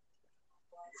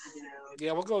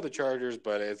go with the Chargers,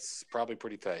 but it's probably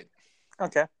pretty tight.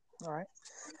 Okay, all right.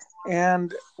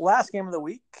 And last game of the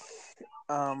week,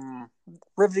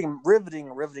 riveting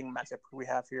matchup we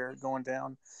have here going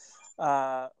down.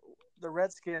 The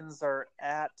Redskins are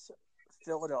at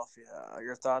Philadelphia.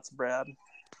 Your thoughts, Brad?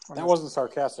 That wasn't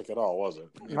sarcastic at all, was it?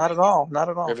 Not at all. No.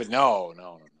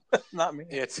 Not me.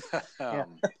 It's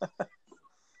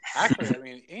actually, I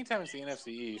mean, anytime it's the NFC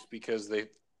East, because they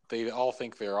all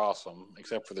think they're awesome,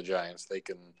 except for the Giants.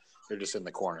 They're just in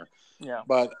the corner. Yeah.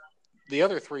 But the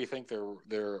other three think they're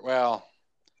well.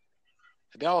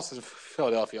 Dallas and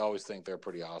Philadelphia always think they're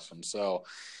pretty awesome. So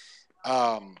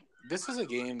this is a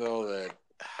game though that.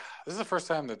 This is the first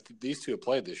time that these two have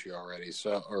played this year already, this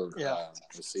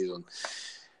season.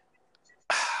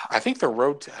 I think the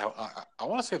road. I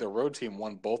want to say the road team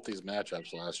won both these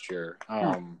matchups last year.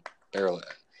 Barely,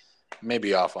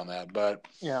 maybe off on that, but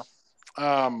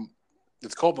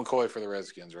it's Colt McCoy for the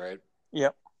Redskins, right?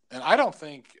 Yep. And I don't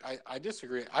think I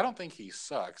disagree. I don't think he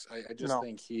sucks. I just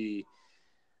think he,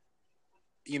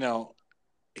 he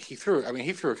threw. I mean,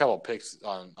 he threw a couple of picks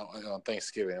on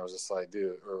Thanksgiving. It was just like,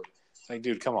 dude,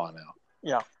 come on now.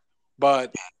 Yeah.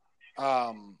 But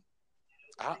I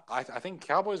think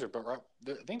Cowboys are. I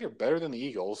think they're better than the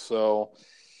Eagles. So,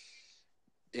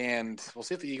 and we'll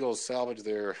see if the Eagles salvage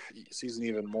their season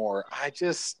even more.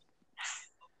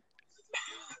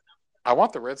 I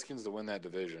want the Redskins to win that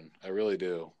division. I really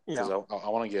do, because I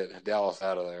want to get Dallas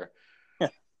out of there. Yeah.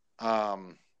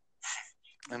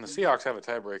 And the Seahawks have a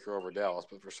tiebreaker over Dallas,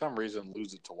 but for some reason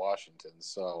lose it to Washington.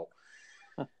 So,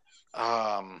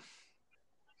 I'll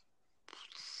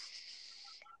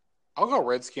go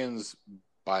Redskins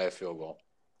by a field goal.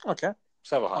 Okay.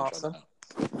 Just have a hunch on that.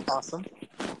 Awesome.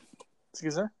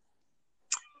 Excuse me?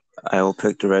 I will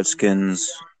pick the Redskins.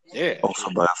 Yeah. Also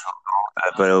by a field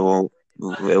goal,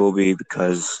 but it will be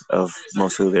because of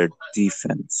mostly their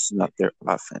defense, not their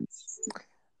offense.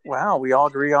 Wow, we all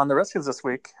agree on the Redskins this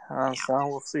week. So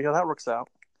we'll see how that works out.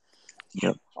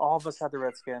 Yep. All of us have the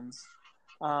Redskins.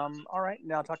 All right,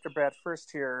 now talk to Brad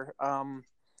first here.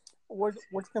 What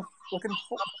looking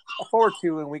forward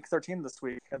to in Week 13 this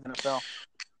week in the NFL?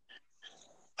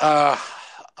 I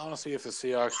want to see if the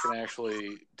Seahawks can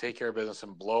actually take care of business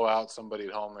and blow out somebody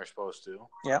at home they're supposed to.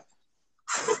 Yep.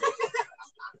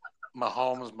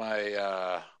 Mahomes,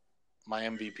 my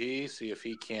MVP. See if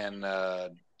he can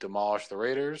demolish the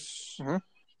Raiders. Mm-hmm.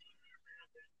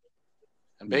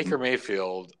 And Baker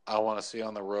Mayfield, I want to see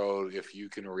on the road if you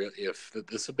can. If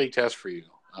this is a big test for you.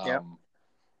 Yep.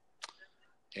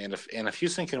 And if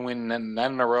Houston can win 9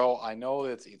 in a row, I know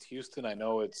that it's Houston. I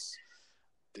know it's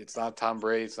not Tom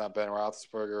Brady. It's not Ben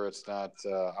Roethlisberger. It's not.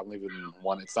 I'm leaving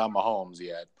one. It's not Mahomes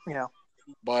yet. Yeah.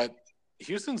 But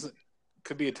Houston's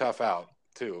could be a tough out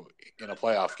too in a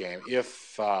playoff game,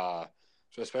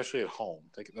 especially at home.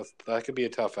 That could be a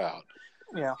tough out.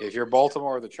 Yeah. If you're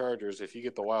Baltimore or the Chargers, if you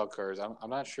get the wild cards, I'm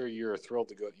not sure you're thrilled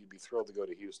to go. You'd be thrilled to go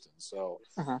to Houston. So,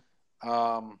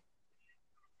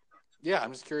 yeah,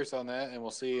 I'm just curious on that, and we'll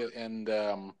see. And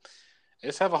I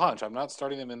just have a hunch. I'm not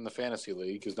starting them in the fantasy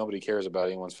league because nobody cares about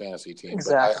anyone's fantasy team.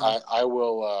 Exactly. But I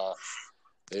will.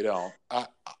 They don't.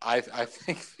 I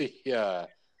think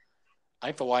I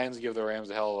think the Lions give the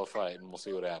Rams a hell of a fight, and we'll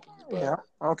see what happens. But, yeah.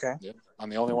 Okay. Yeah, I'm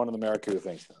the only one in America who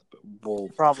thinks that.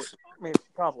 But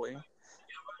Probably.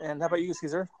 And how about you,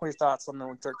 Caesar? What are your thoughts on the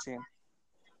Week 13?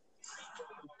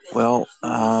 Well,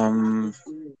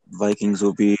 Vikings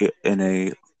will be in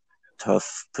a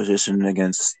tough position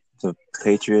against the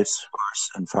Patriots, of course,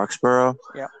 in Foxborough.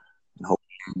 Yeah.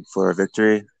 Hoping for a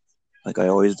victory, like I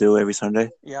always do every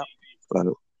Sunday. Yeah. But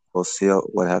we'll see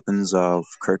what happens.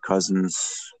 Kirk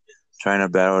Cousins trying to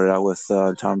battle it out with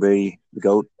Tom Brady, the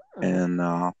GOAT, and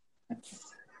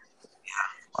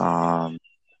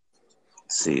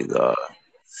see the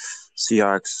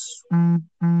Seahawks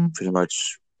pretty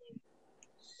much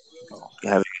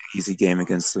having an easy game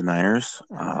against the Niners.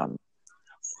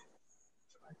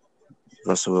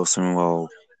 Russell Wilson will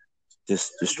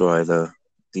just destroy the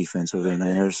defense of the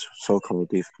Niners, so-called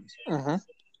defense.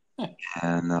 Mm-hmm.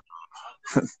 And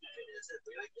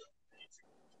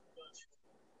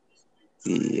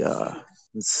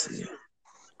let's see.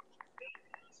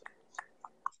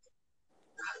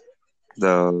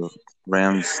 The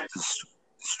Rams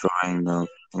destroying the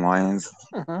Lions,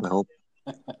 I hope.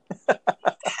 I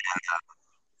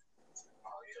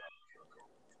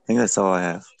think that's all I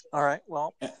have. All right,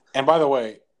 well. And by the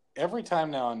way, every time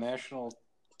now on national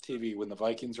TV, when the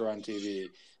Vikings are on TV,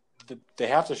 they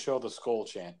have to show the Skol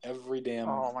chant every damn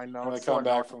I know. when they come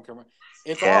back from commercial.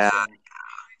 It's awesome.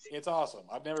 It's awesome.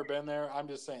 I've never been there. I'm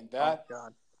just saying that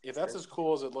if that's as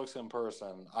cool as it looks in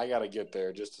person, I got to get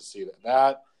there just to see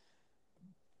that.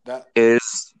 That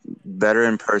is better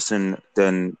in person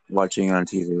than watching on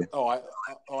TV. I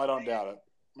don't doubt it.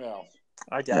 No,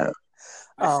 I doubt it.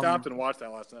 I stopped and watched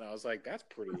that last night. I was like, that's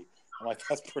pretty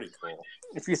cool.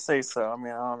 If you say so. I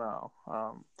mean, I don't know.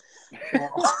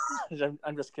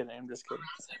 I'm just kidding.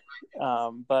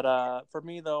 But for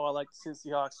me, though, I like to see the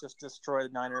Seahawks just destroy the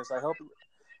Niners. I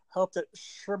hope that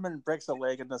Sherman breaks a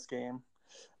leg in this game,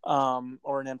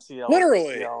 or an MCL.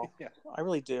 Literally, MCL. Yeah. I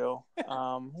really do.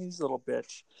 He's a little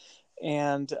bitch.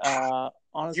 And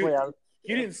honestly,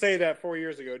 you didn't say that 4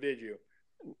 years ago, did you?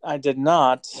 I did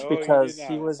not, no, because did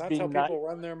not. He was That's being how people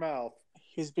run their mouth.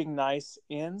 He's being nice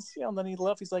in Seattle, and then he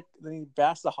left. Then he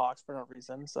bashed the Hawks for no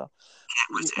reason. So,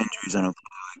 with injuries on a play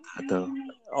like that, though.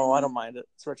 Oh, I don't mind it.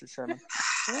 It's Richard Sherman.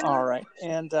 All right,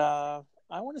 and I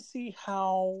want to see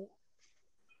how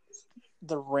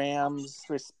the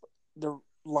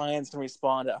Lions can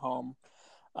respond at home.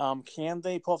 Can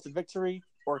they pull off the victory?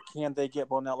 or can they get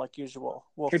blown out like usual?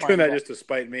 You're doing that just to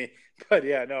spite me, but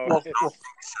yeah, no.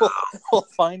 We'll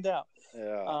find out.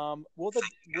 Yeah.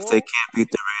 If they can't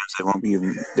beat the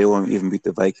Rams, they won't even beat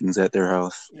the Vikings at their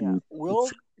house. Yeah. Will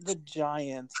the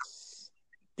Giants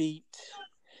beat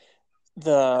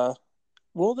the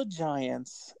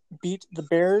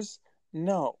Bears?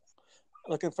 No.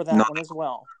 Looking for that one as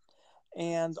well.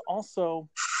 And also,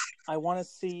 I want to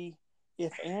see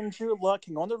if Andrew Luck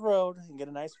can go on the road and get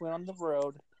a nice win on the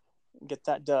road and get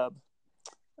that dub.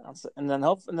 And then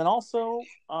also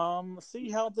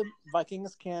see how the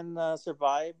Vikings can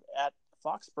survive at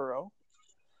Foxborough.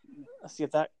 See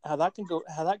how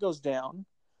that goes down.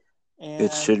 And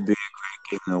it should be a great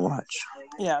game to watch.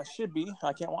 Yeah, it should be.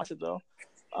 I can't watch it though.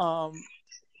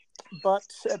 But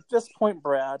at this point,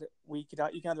 Brad, you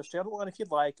can understand the line if you'd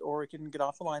like, or you can get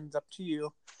off the line. It's up to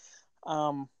you.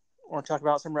 We're talk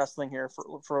about some wrestling here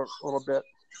for a little bit.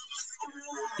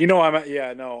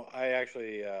 I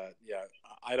actually, I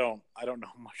don't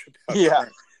know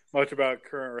much about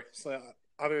current wrestling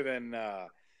other than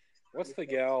what's the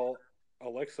gal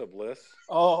Alexa Bliss?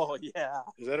 Oh yeah,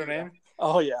 is that her name?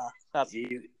 Oh yeah, that's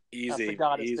easy, the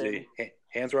goddess, easy.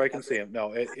 Hands where I can see them.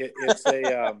 No, it's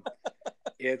a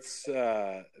it's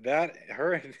that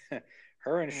her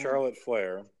and Charlotte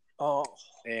Flair. Oh,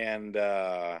 and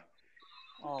oh,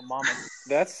 mama.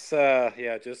 That's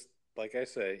just like I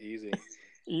say, easy.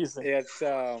 It's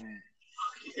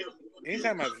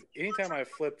anytime I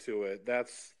flip to it,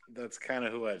 that's kind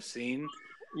of who I've seen.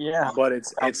 Yeah, but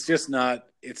it's just not.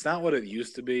 It's not what it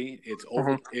used to be. It's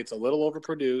over. Mm-hmm. It's a little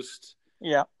overproduced.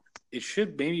 Yeah, it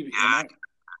should maybe.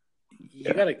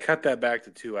 You got to cut that back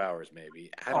to 2 hours,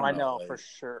 maybe. I know for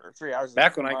sure. 3 hours.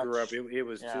 Back when I grew up, it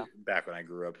was. Back when I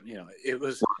grew up, it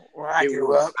was. Where I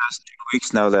grew up. Past 2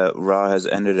 weeks now that Raw has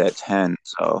ended at 10.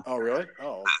 So. Oh really?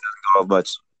 Oh. But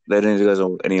they didn't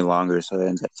go any longer, so it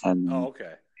ends at 10. Oh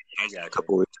okay. I got a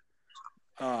couple weeks.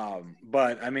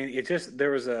 But I mean, it just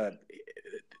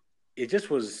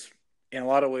was in a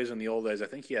lot of ways in the old days. I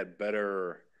think he had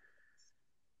better.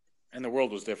 And the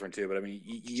world was different too, but I mean,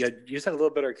 you just had a little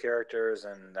better characters,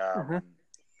 and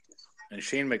and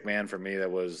Shane McMahon for me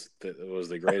was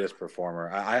the greatest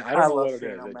performer. I don't know what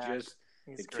it is.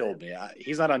 It killed me.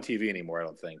 He's not on TV anymore, I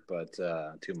don't think, but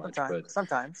too much.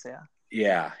 Sometimes, yeah.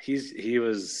 Yeah, he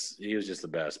was just the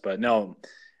best. But no,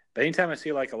 anytime I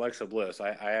see like Alexa Bliss,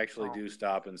 I actually do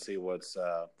stop and see what's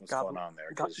going on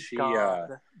there, because she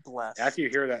after you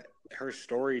hear that, her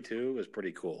story too is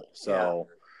pretty cool. So.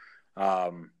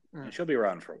 And she'll be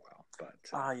around for a while, but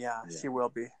she will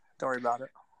be. Don't worry about it.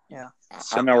 Yeah,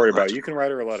 I'm not worried about it. You can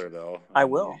write her a letter, though. I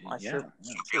will. I should.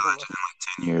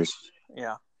 10 years.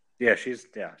 Yeah. She's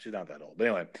not that old. But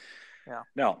anyway, yeah.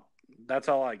 No, that's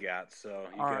all I got. So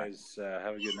you guys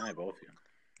have a good night, both of you.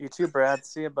 You too, Brad.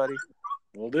 See you, buddy.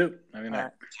 Will do. Have a good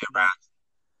night. Bye.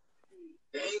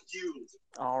 Thank you.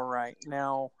 All right,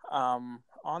 now on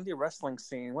the wrestling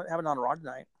scene, what happened on Raw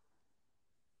tonight?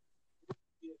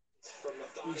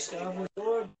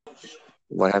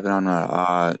 What happened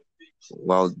on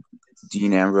well,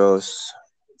 Dean Ambrose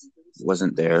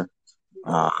wasn't there.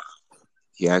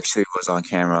 He actually was on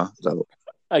camera. So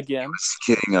again,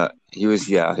 he was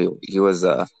in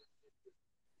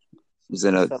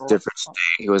a different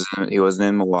state. He wasn't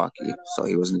in Milwaukee, so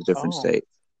he was in a different state.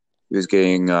 He was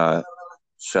getting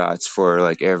shots for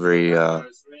like every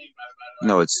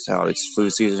it's flu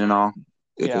season and all.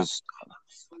 He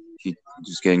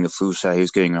just getting the flu shot. He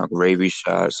was getting a rabies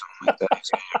shot or something like that.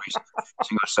 He's getting every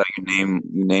single shot you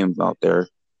name out there.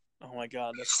 Oh my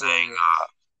God, that's saying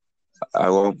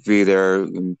I won't be there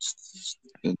in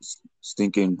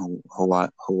stinking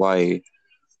Hawaii.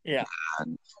 Yeah.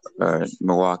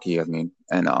 Milwaukee, I mean,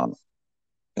 and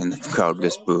the crowd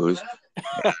just boos.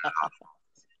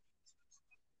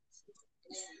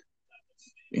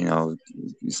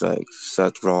 It's like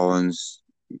Seth Rollins.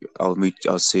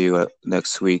 I'll see you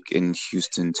next week in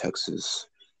Houston, Texas.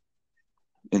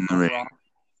 In the ring.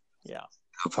 Yeah.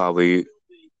 They'll probably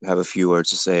have a few words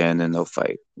to say, and then they'll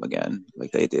fight again,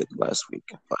 like they did last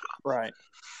week. But, right.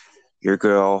 Your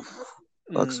girl,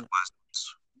 Alexa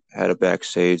Bliss, had a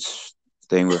backstage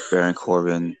thing with Baron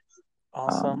Corbin.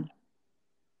 Awesome.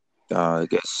 I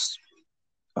guess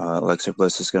Alexa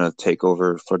Bliss is going to take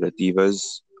over for the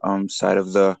Divas side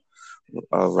of the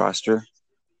roster.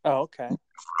 Oh, okay.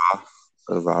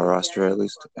 For the Raw roster, at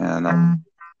least. And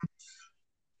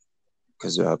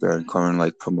because Baron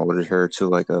Corbin promoted her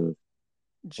to a GM.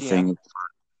 thing.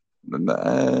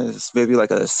 It's maybe like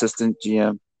an assistant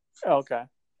GM. Oh, okay.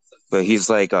 But he's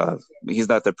he's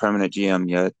not the permanent GM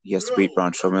yet. He has to beat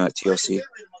Braun Strowman at TLC.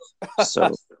 So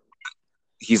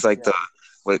he's the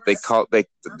what they call they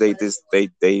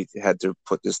had to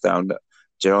put this down.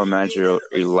 General manager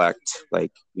elect,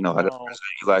 like how to president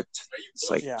elect.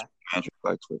 It's like manager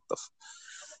elect with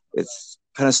it's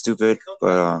kind of stupid,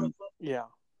 but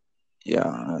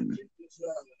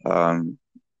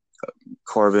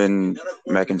Corbin,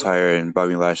 McIntyre, and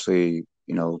Bobby Lashley,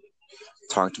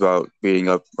 talked about beating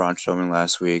up Braun Strowman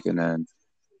last week, and then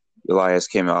Elias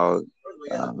came out.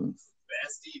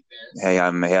 Hey,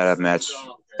 I had a match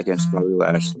against Bobby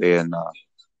Lashley, and of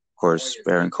course,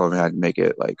 Baron Corbin had to make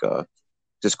it like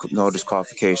no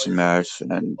disqualification match,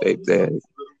 and then they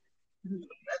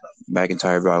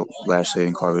McIntyre brought Lashley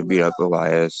and Corbin beat up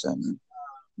Elias, and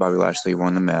Bobby Lashley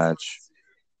won the match.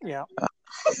 Yeah.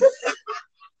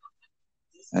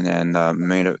 And then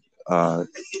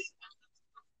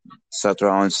Seth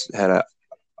Rollins had a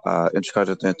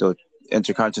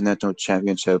Intercontinental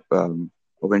Championship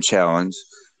Open Challenge.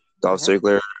 Dolph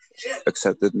Ziggler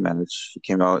accepted the match. He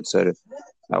came out and said,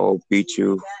 "I will beat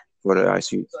you for the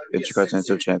IC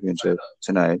Intercontinental Championship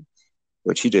tonight,"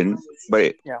 which he didn't.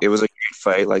 But it was a great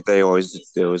fight, like they always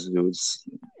do.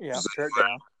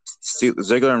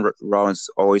 Ziggler and Rollins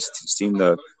always seem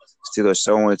to steal the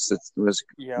show when it's two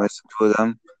of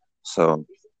them. So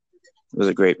it was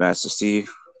a great match to see.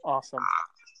 Awesome.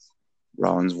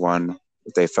 Rollins won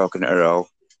with a Falcon Arrow,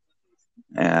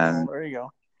 and there you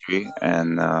go.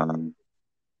 And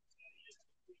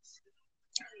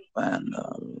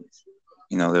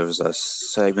there was a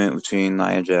segment between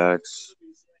Nia Jax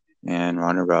and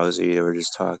Ronda Rousey. They were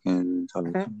just talking,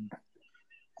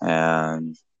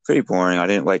 and pretty boring. I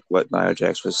didn't like what Nia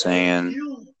Jax was saying.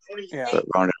 Yeah. But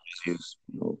Ronda Rousey's,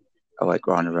 I like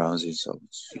Ronda Rousey, so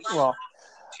she's the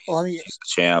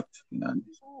champ.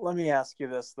 Let me ask you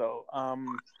this though.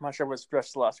 I'm not sure what's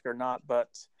Stretch Alaska or not, but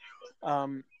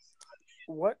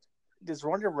what is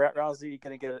Ronda Rousey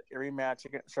going to get a rematch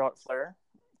against Charlotte Flair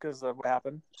because of what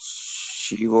happened?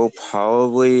 She will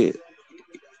probably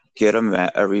get a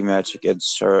rematch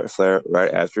against Charlotte Flair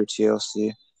right after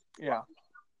TLC. Yeah.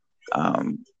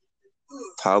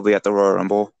 Probably at the Royal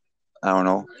Rumble. I don't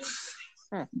know.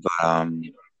 But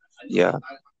yeah.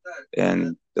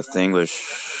 And the thing with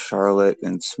Charlotte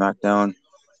and SmackDown,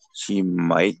 she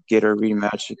might get a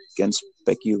rematch against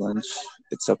Becky Lynch.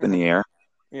 It's up in the air.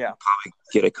 Yeah. Probably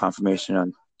get a confirmation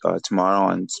on tomorrow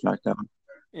on SmackDown.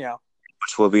 Yeah.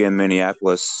 Which will be in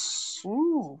Minneapolis.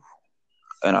 Ooh.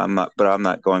 And I'm not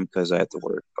going because I have to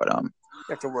work. But you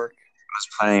have to work. I was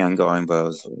planning on going, but I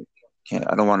was like,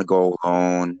 I don't want to go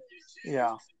alone.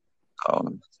 Yeah.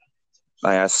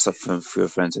 I asked a few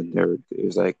friends, and it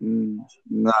was like,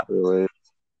 not really.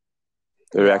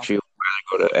 They're actually going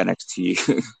to go to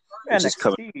NXT.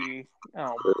 NXT?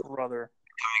 Oh, brother.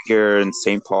 Coming here in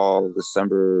St. Paul,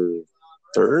 December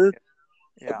 3rd.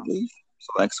 Yeah. I believe.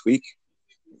 So next week.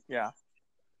 Yeah.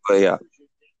 But yeah.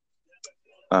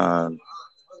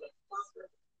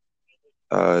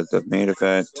 The main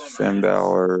event, Finn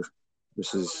Balor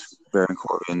versus Baron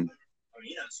Corbin.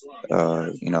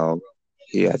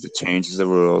 He had to change the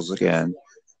rules again.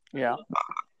 Yeah.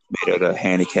 Made it a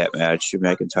handicap match. Drew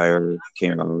McIntyre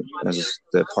came out as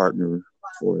the partner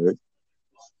for it.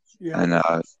 Yeah. And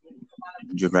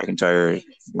Drew McIntyre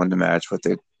won the match with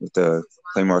the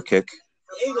Claymore kick.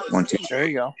 1, 2, 3. There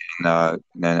you go. And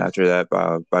then after that,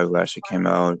 Bobby Lashley came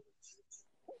out,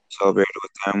 celebrated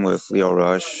with them with Lio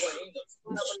Rush,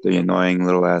 the annoying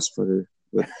little ass footer.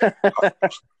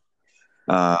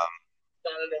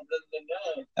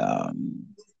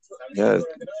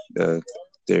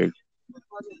 They're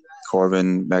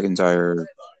Corbin, McIntyre,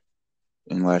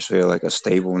 and Lashley are like a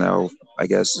stable now, I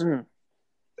guess.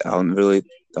 I really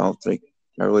don't think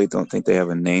they have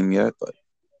a name yet, but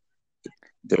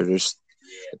they're just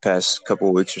the past couple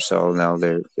of weeks or so now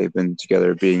they've been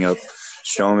together beating up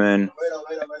Strowman,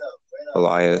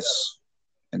 Elias,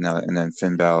 and then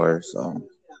Finn Balor. So.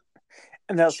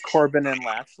 And that's Corbin and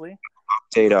Lashley.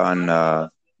 Update on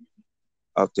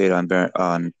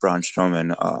Braun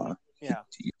Strowman.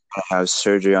 He had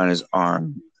surgery on his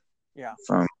arm. Yeah.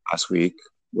 From last week,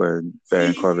 where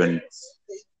Baron Corbin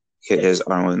hit his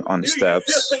arm on the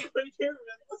steps.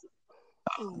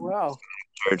 Wow.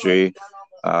 Surgery.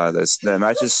 The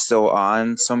match is still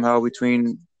on somehow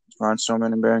between Braun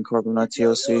Strowman and Baron Corbin on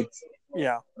TLC.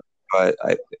 Yeah. But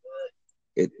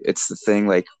it's the thing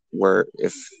like where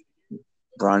if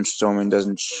Braun Strowman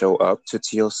doesn't show up to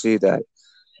TLC, that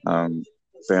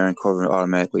Baron Corbin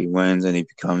automatically wins and he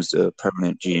becomes the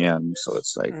permanent GM. So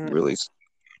it's like really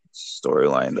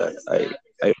storyline that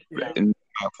in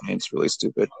my opinion, it's really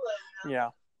stupid. Yeah.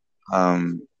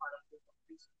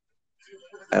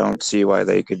 I don't see why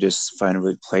they could just find a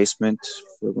replacement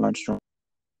for Braun Strowman.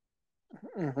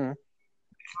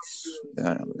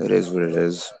 it is what it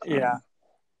is. Yeah.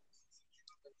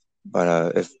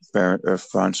 But if Braun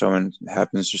Strowman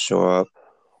happens to show up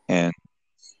and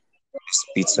just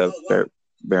beats up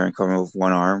Baron Corbin with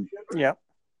one arm, yep,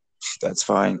 that's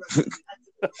fine.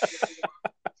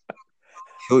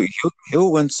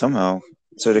 he'll win somehow.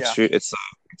 It's an extreme. It's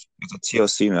a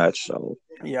TLC match, so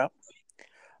yep.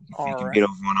 If you can beat up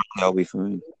one arm, that'll be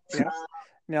fine. Yeah.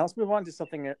 Now let's move on to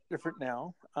something different.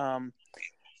 Now,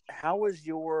 how was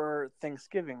your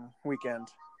Thanksgiving weekend?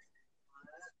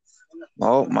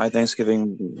 Well, my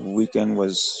Thanksgiving weekend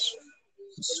was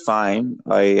fine.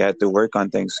 I had to work on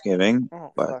Thanksgiving,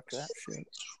 but fuck that shit. It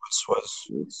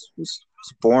was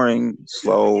boring,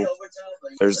 slow.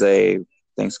 Thursday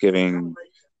Thanksgiving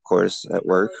course at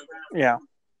work. Yeah.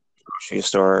 Grocery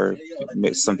store.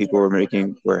 Some people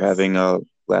were having a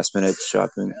last minute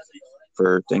shopping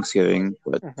for Thanksgiving,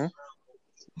 but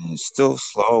it's still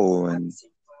slow, and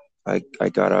I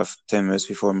got off 10 minutes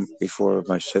before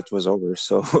my shift was over.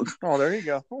 So there you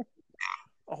go.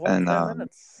 A whole 10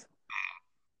 minutes.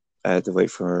 I had to wait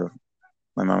for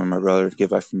my mom and my brother to get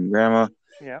back from grandma.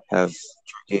 Yeah. Have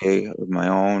turkey of my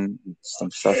own, some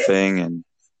stuffing, and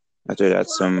after that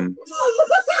some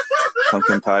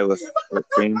pumpkin pie with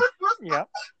cream. Yeah.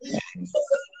 And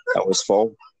that was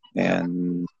full.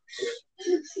 And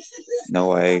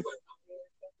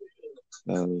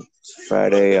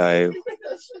Friday I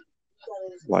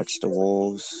watched the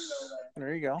Wolves.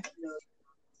 There you go.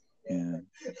 Yeah.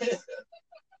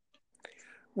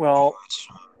 Well,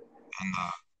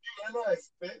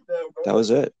 that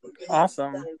was it.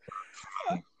 Awesome.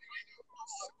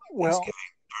 Well,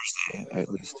 Thursday, at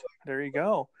least. There you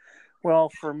go. Well,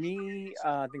 for me,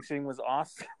 Thanksgiving was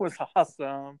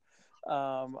awesome.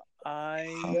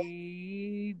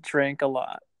 I drank a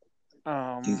lot.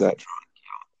 You got drunk.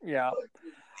 Yeah.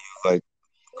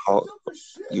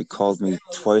 You called me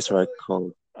twice, or I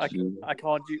called you. I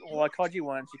called you. Well, I called you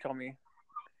once. You called me.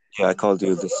 Yeah, I called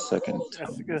you the second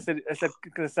time.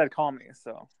 I said call me,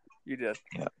 so you did.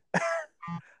 Yeah.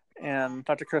 And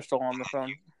talked to Crystal on the phone.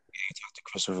 You talked to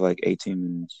Crystal for like 18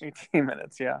 minutes. 18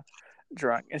 minutes, yeah.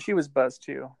 Drunk. And she was buzzed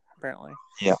too, apparently.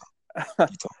 Yeah.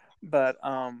 But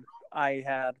I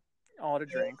had all the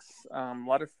drinks, a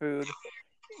lot of food,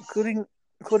 including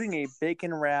a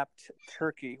bacon wrapped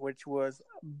turkey, which was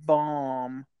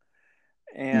bomb,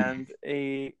 and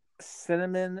a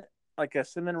cinnamon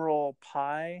roll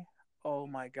pie. Oh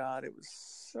my god, it was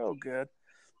so good.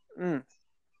 And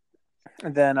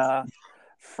then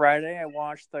Friday I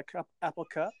watched the Apple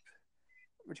Cup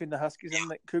between the Huskies and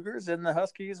the Cougars, and the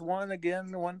Huskies won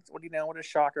again. What do you know? What a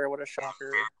shocker!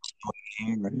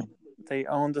 They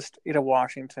owned the state of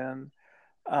Washington.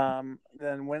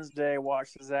 Then Wednesday I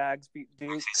watched the Zags beat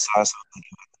Duke. I saw something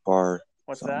at the bar.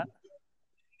 What's that?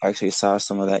 I actually saw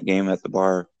some of that game at the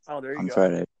bar. Oh, there you on go.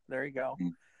 Friday. There you go.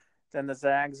 Then the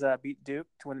Zags beat Duke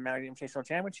to win the Maui Invitational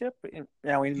Championship.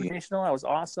 Maui Invitational, that was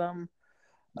awesome.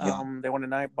 They won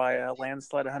tonight by a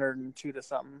landslide, 102 to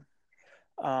something.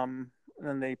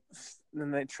 Then they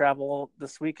travel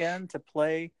this weekend to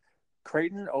play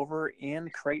Creighton over in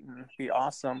Creighton. Be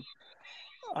awesome.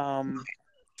 And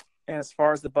as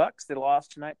far as the Bucks, they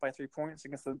lost tonight by 3 points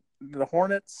against the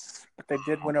Hornets, but they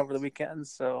did win over the weekend,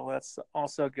 so that's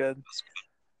also good.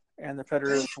 And the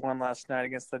Predators won last night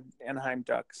against the Anaheim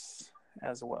Ducks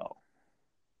as well.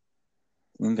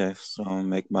 Okay, so I'll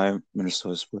make my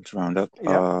Minnesota sports roundup.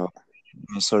 Yep.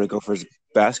 Minnesota Gophers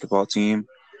basketball team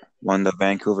won the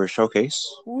Vancouver Showcase.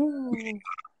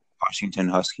 Washington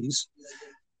Huskies.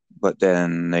 But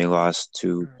then they lost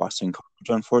to Boston College,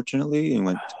 unfortunately, and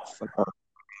went to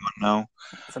now.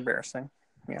 It's embarrassing.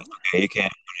 Yeah. Okay, you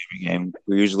can't win every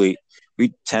game.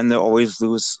 We tend to always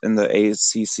lose in the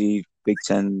ACC Big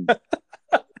Ten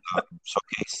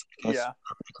showcase. Yeah.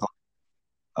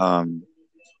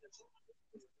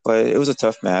 But it was a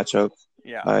tough matchup.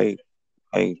 Yeah. I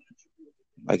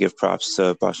give props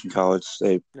to Boston College.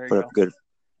 They put up a good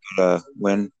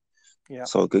win. Yeah.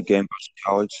 So a good game, Boston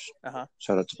College.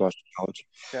 Shout out to Boston College.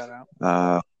 Shout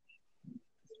out.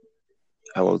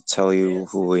 I will tell you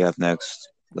who we have next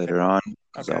later on.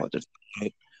 Okay.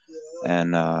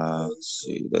 And let's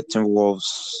see, the Timberwolves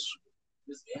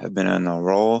have been on a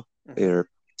roll. They're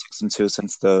 6-2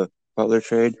 since the Butler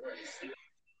trade.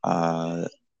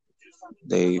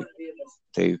 They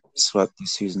swept the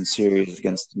season series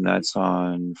against the Nets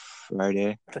on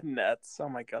Friday. The Nets, oh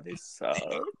my god, they suck.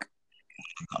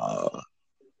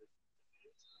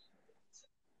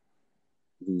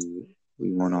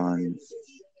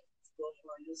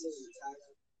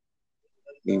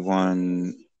 We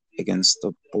won against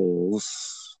the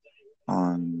Bulls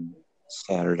on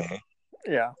Saturday.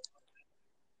 Yeah.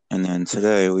 And then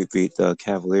today we beat the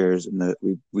Cavaliers, and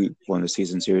we won the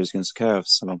season series against the Cavs.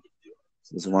 So it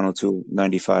was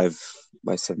 102-95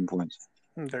 by 7 points.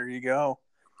 There you go.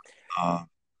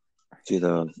 To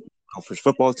the Gophers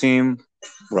football team,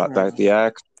 brought back the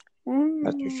axe.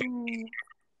 After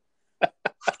got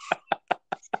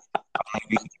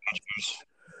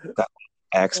the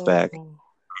axe back.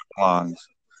 Long.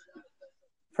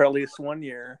 For at least 1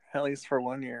 year. At least for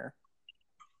 1 year.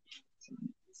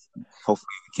 Hopefully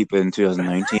we keep it in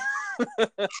 2019.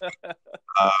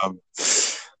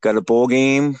 Got a bowl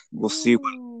game. We'll see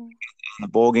in the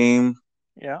bowl game.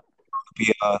 Yeah.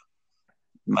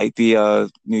 Might be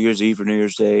New Year's Eve or New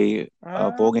Year's Day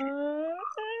bowl game.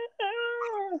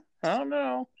 I don't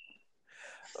know.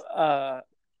 I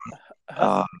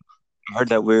heard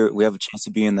that we have a chance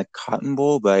to be in the Cotton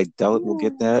Bowl, but I doubt we'll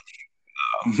get that.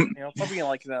 Probably in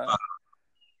like the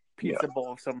pizza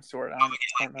bowl of some sort. I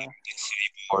don't know.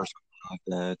 Or something like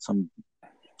that. Some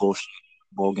bullshit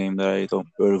bowl game that I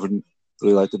wouldn't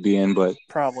really like to be in, but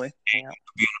probably be in a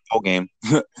bowl game.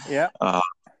 Yeah.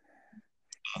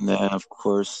 And then, of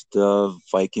course, the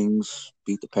Vikings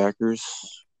beat the Packers.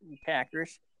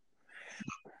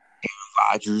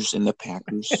 Rodgers and the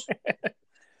Packers.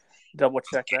 Double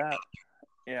check that.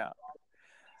 Yeah.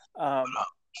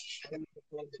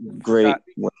 Great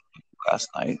win last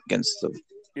night against the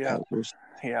Packers.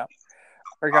 Yeah.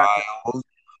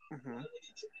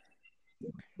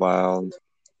 Wild.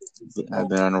 I've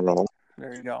been on a roll.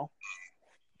 There you go.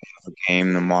 A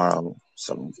game tomorrow.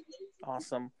 So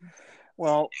awesome.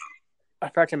 Well, I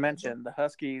forgot to mention the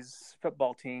Huskies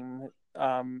football team.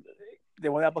 They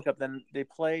won that book up. Then they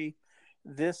play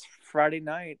this Friday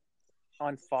night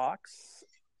on Fox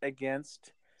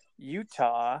against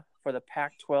Utah for the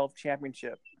Pac-12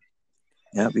 championship.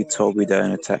 Yeah, you told me that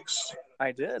in a text.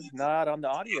 I did, not on the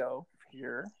audio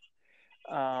here.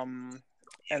 And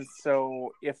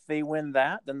so if they win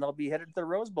that, then they'll be headed to the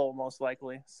Rose Bowl most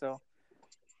likely. So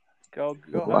go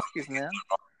Huskies, man.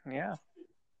 Yeah.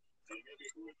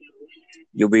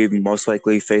 You'll be most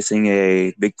likely facing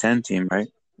a Big Ten team, right?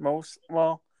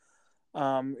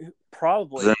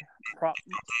 Probably.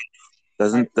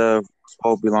 Doesn't the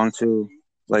bowl belong to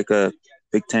like a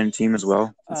Big Ten team as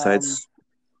well, besides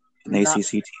an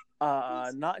ACC team?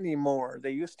 Not anymore.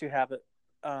 They used to have it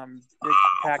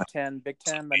Pac-10, Big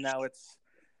Ten, but now it's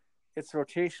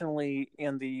rotationally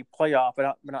in the playoff,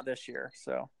 but not this year.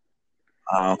 So.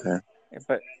 Okay.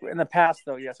 But in the past,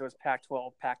 though, yes, it was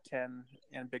Pac-12, Pac-10,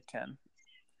 and Big Ten.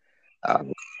 But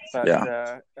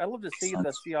I'd love to see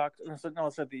the Seahawks. No,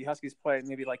 the Huskies play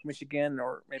maybe like Michigan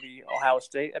or maybe Ohio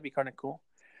State. That'd be kind of cool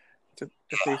to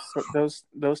face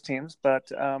those teams.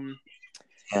 But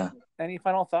any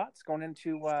final thoughts going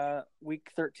into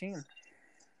Week 13?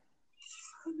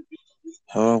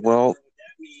 Well,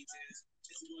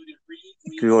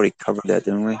 we already covered that,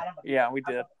 didn't we? Yeah, we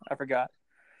did. I forgot.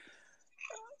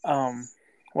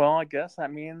 Well, I guess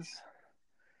that means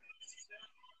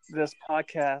this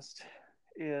podcast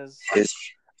is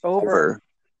over.